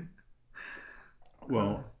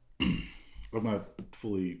 Well, I'm not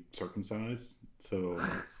fully circumcised, so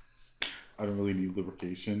I don't really need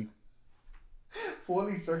lubrication.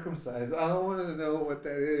 Fully circumcised. I don't want to know what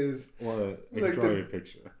that is. Well, I can Like draw the- you a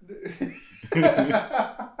picture.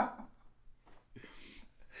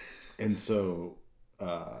 And so,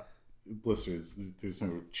 blisters, there's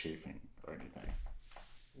no chafing or anything.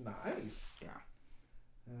 Nice. Yeah.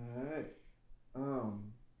 Alright.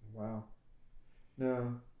 Wow.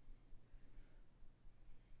 No.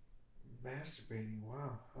 Masturbating,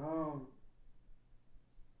 wow.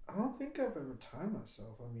 I don't think I've ever timed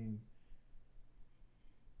myself. I mean,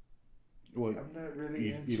 Well, I'm not really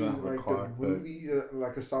you into don't have a like the clock that- movie,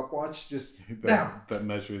 like a stopwatch, just now. that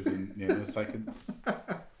measures in nanoseconds.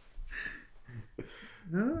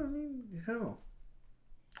 No, I mean, hell.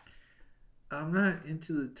 I'm not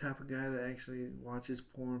into the type of guy that actually watches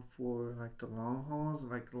porn for like the long hauls,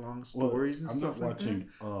 like long stories and I'm stuff not like watching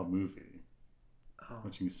a movie. that. I'm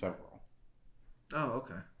watching several. Oh,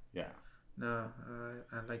 okay. Yeah. No,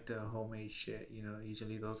 I like the homemade shit.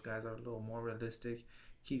 Usually those guys are a little more realistic.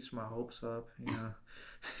 Keeps my hopes up. I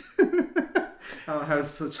don't have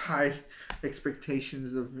such high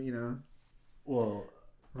expectations of Well,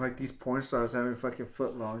 like these porn stars having fucking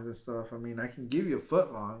footlongs and stuff. I mean, I can give you a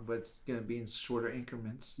footlong, but it's gonna be in shorter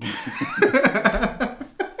increments. we'll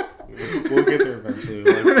get there eventually,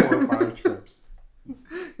 like 4 or 5 trips.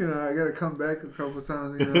 I gotta come back a couple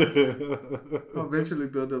times. I'll eventually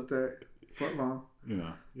build up that footlong.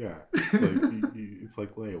 Yeah. It's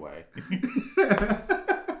like layaway.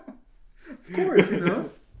 Of course,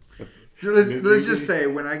 Let's just say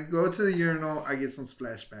when I go to the urinal, I get some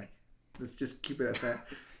splashback. Let's just keep it at that.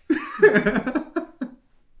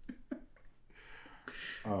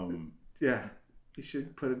 Yeah, you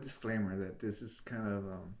should put a disclaimer that this is kind of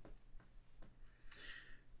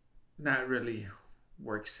not really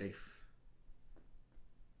work safe.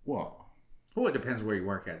 Well, it depends where you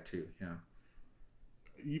work at too.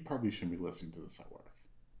 you probably shouldn't be listening to this at work.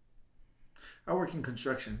 I work in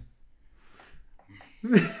construction.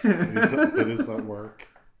 Is that work?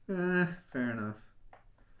 Fair enough.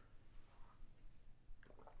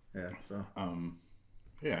 Yeah, so.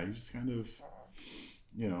 Yeah, you just kind of,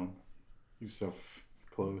 yourself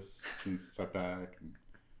close and step back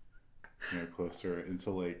and, closer. And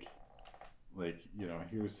so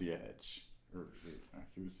here's the edge. Or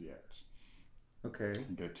here's the edge. Okay.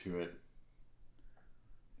 You go to it.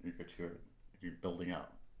 You're building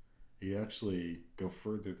up. You actually go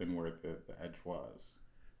further than where the edge was.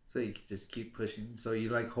 So you can just keep pushing. So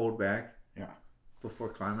you hold back. Yeah. Before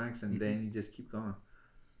climax, and then you just keep going.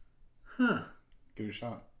 Huh. Give it a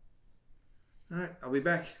shot. All right, I'll be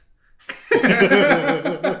back. Right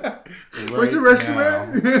Where's the restroom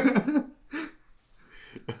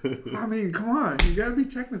at? I mean, come on. You got to be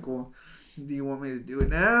technical. Do you want me to do it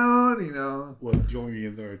now? Well, do you want me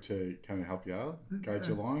in there to kind of help you out? Guide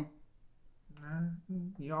you along?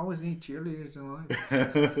 You always need cheerleaders in life.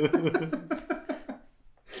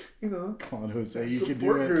 you know, Come on, Jose, a you can do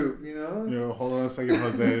support it. group, you know. You know, hold on a second,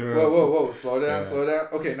 Jose. Whoa, slow down, Yeah. slow down.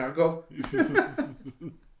 Okay, now go.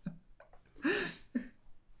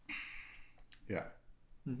 Yeah.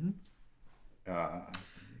 Mm-hmm. Uh,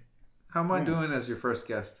 How am I Yeah. doing as your first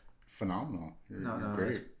guest? phenomenal. You're No,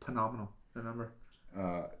 great. it's phenomenal. The number.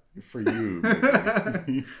 For you,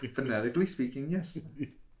 maybe. Phonetically speaking, yes.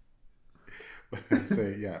 I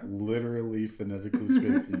say, yeah, literally, phonetically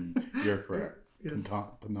speaking, you're correct. Yes.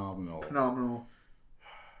 Phenomenal. Phenomenal.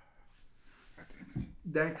 God damn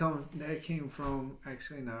it. That came from,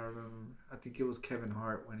 actually, now I remember. I think it was Kevin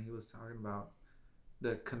Hart when he was talking about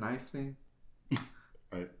the knife thing.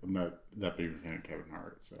 I'm not that big of a fan of Kevin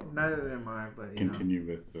Hart, so Neither am I, but you continue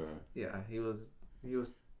with know. Yeah, he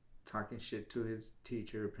was talking shit to his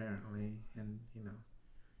teacher apparently, and you know,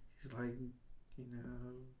 he's like, you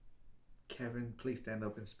know, Kevin, please stand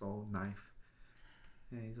up and spell knife.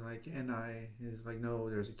 And he's like, he's like, no,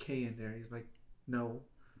 there's a K in there. He's like, no,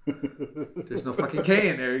 there's no fucking K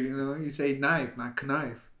in there. You know, you say knife, not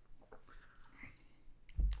knife.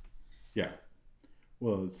 Yeah.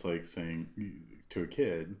 Well, it's like saying to a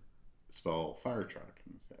kid, spell fire truck.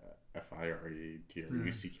 And it's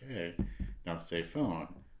FIRETRUCK. Now say phone,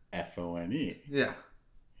 FONE. Yeah.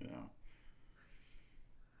 You know,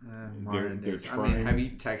 Modern they're days. trying. I mean, have you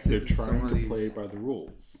texted They're some trying of to these? play by the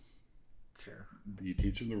rules. Sure. You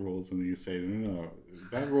teach them the rules, and then you say, no,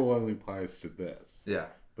 that rule only applies to this, Yeah.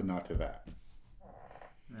 but not to that.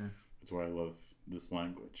 Yeah. That's why I love this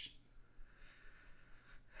language.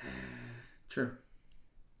 True.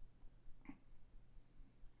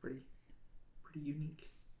 Pretty unique.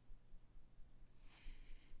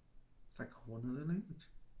 It's like a whole nother language.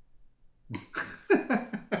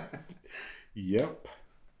 Yep.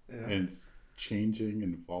 Yeah. And it's changing,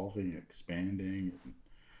 and evolving, and expanding,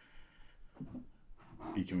 and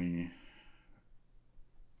becoming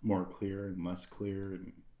more clear and less clear,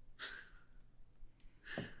 and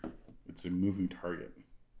it's a moving target.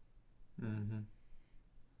 Mm-hmm.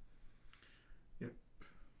 Yep.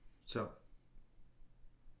 So,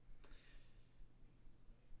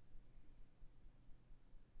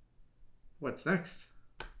 what's next?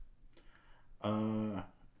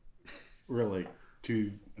 We're like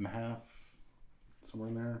 2.5, somewhere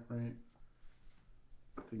in there, right?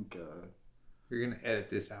 I think You're gonna edit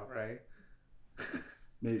this out, right?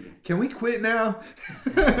 maybe. Can we quit now?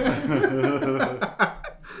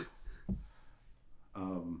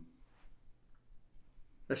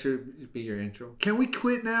 That should be your intro. Can we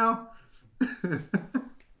quit now?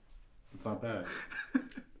 It's not bad. I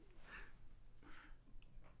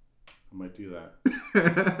might do that.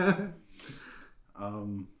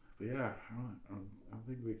 But yeah, I don't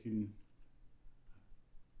think we can.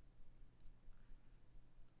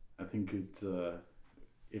 I think it's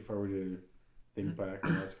if I were to think back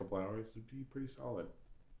in the last couple hours, it'd be pretty solid.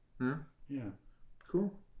 Huh? Yeah.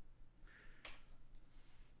 Cool.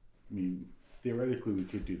 I mean, theoretically, we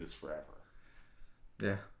could do this forever,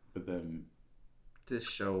 Yeah. but then This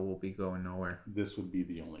show will be going nowhere. this would be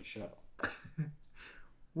the only show.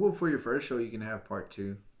 Well, for your first show, you can have part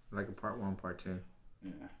 2, like a part 1, part 2.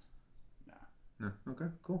 Yeah. No. Okay.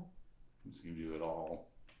 Cool. I'm just gonna do it all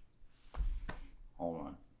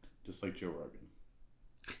on, just like Joe Rogan.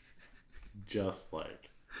 Just like.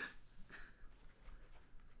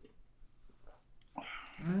 All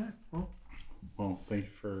right. Well, thank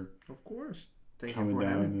you for Of course. Thank coming you for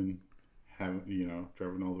down having and having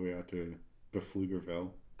driving all the way out to Beflugerville.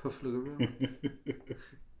 Pflugerville.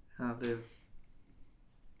 I live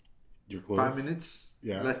You're close. 5 minutes.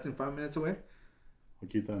 Yeah. Less than 5 minutes away. I'll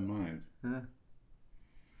keep that in mind. Yeah.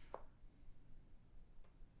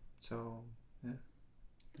 So, yeah.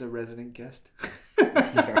 The resident guest.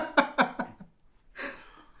 Yeah.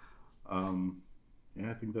 Yeah,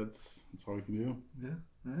 I think that's all we can do. Yeah.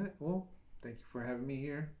 All right. Well, thank you for having me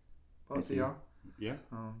here, both Thank of you. y'all. Yeah.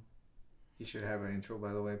 You should have an intro,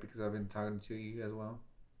 by the way, because I've been talking to you as well.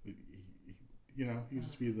 You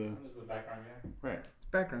just be the I'm just the background guy. right.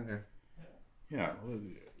 Background guy. Yeah. Well,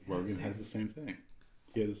 Rogan has the same thing.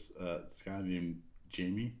 He has this guy named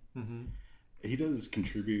Jamie. Mm-hmm. He does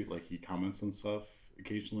contribute, like he comments on stuff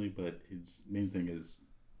occasionally, but his main thing is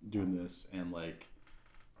doing this and like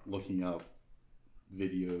looking up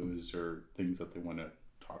videos or things that they want to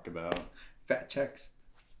talk about. Fat checks.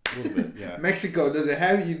 A little bit, yeah. Mexico, does it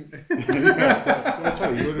have you? Yeah, that's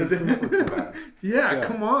right. You would Does have it- for that. Yeah, Yeah.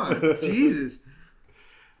 come on. Jesus.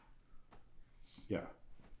 Yeah.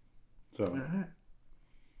 So, All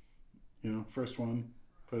right. first one,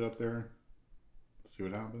 put it up there, see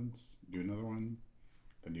what happens, do another one,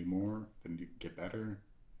 then do more, then get better.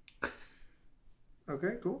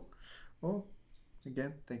 Okay, cool. Well,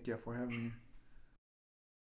 again, thank you for having me.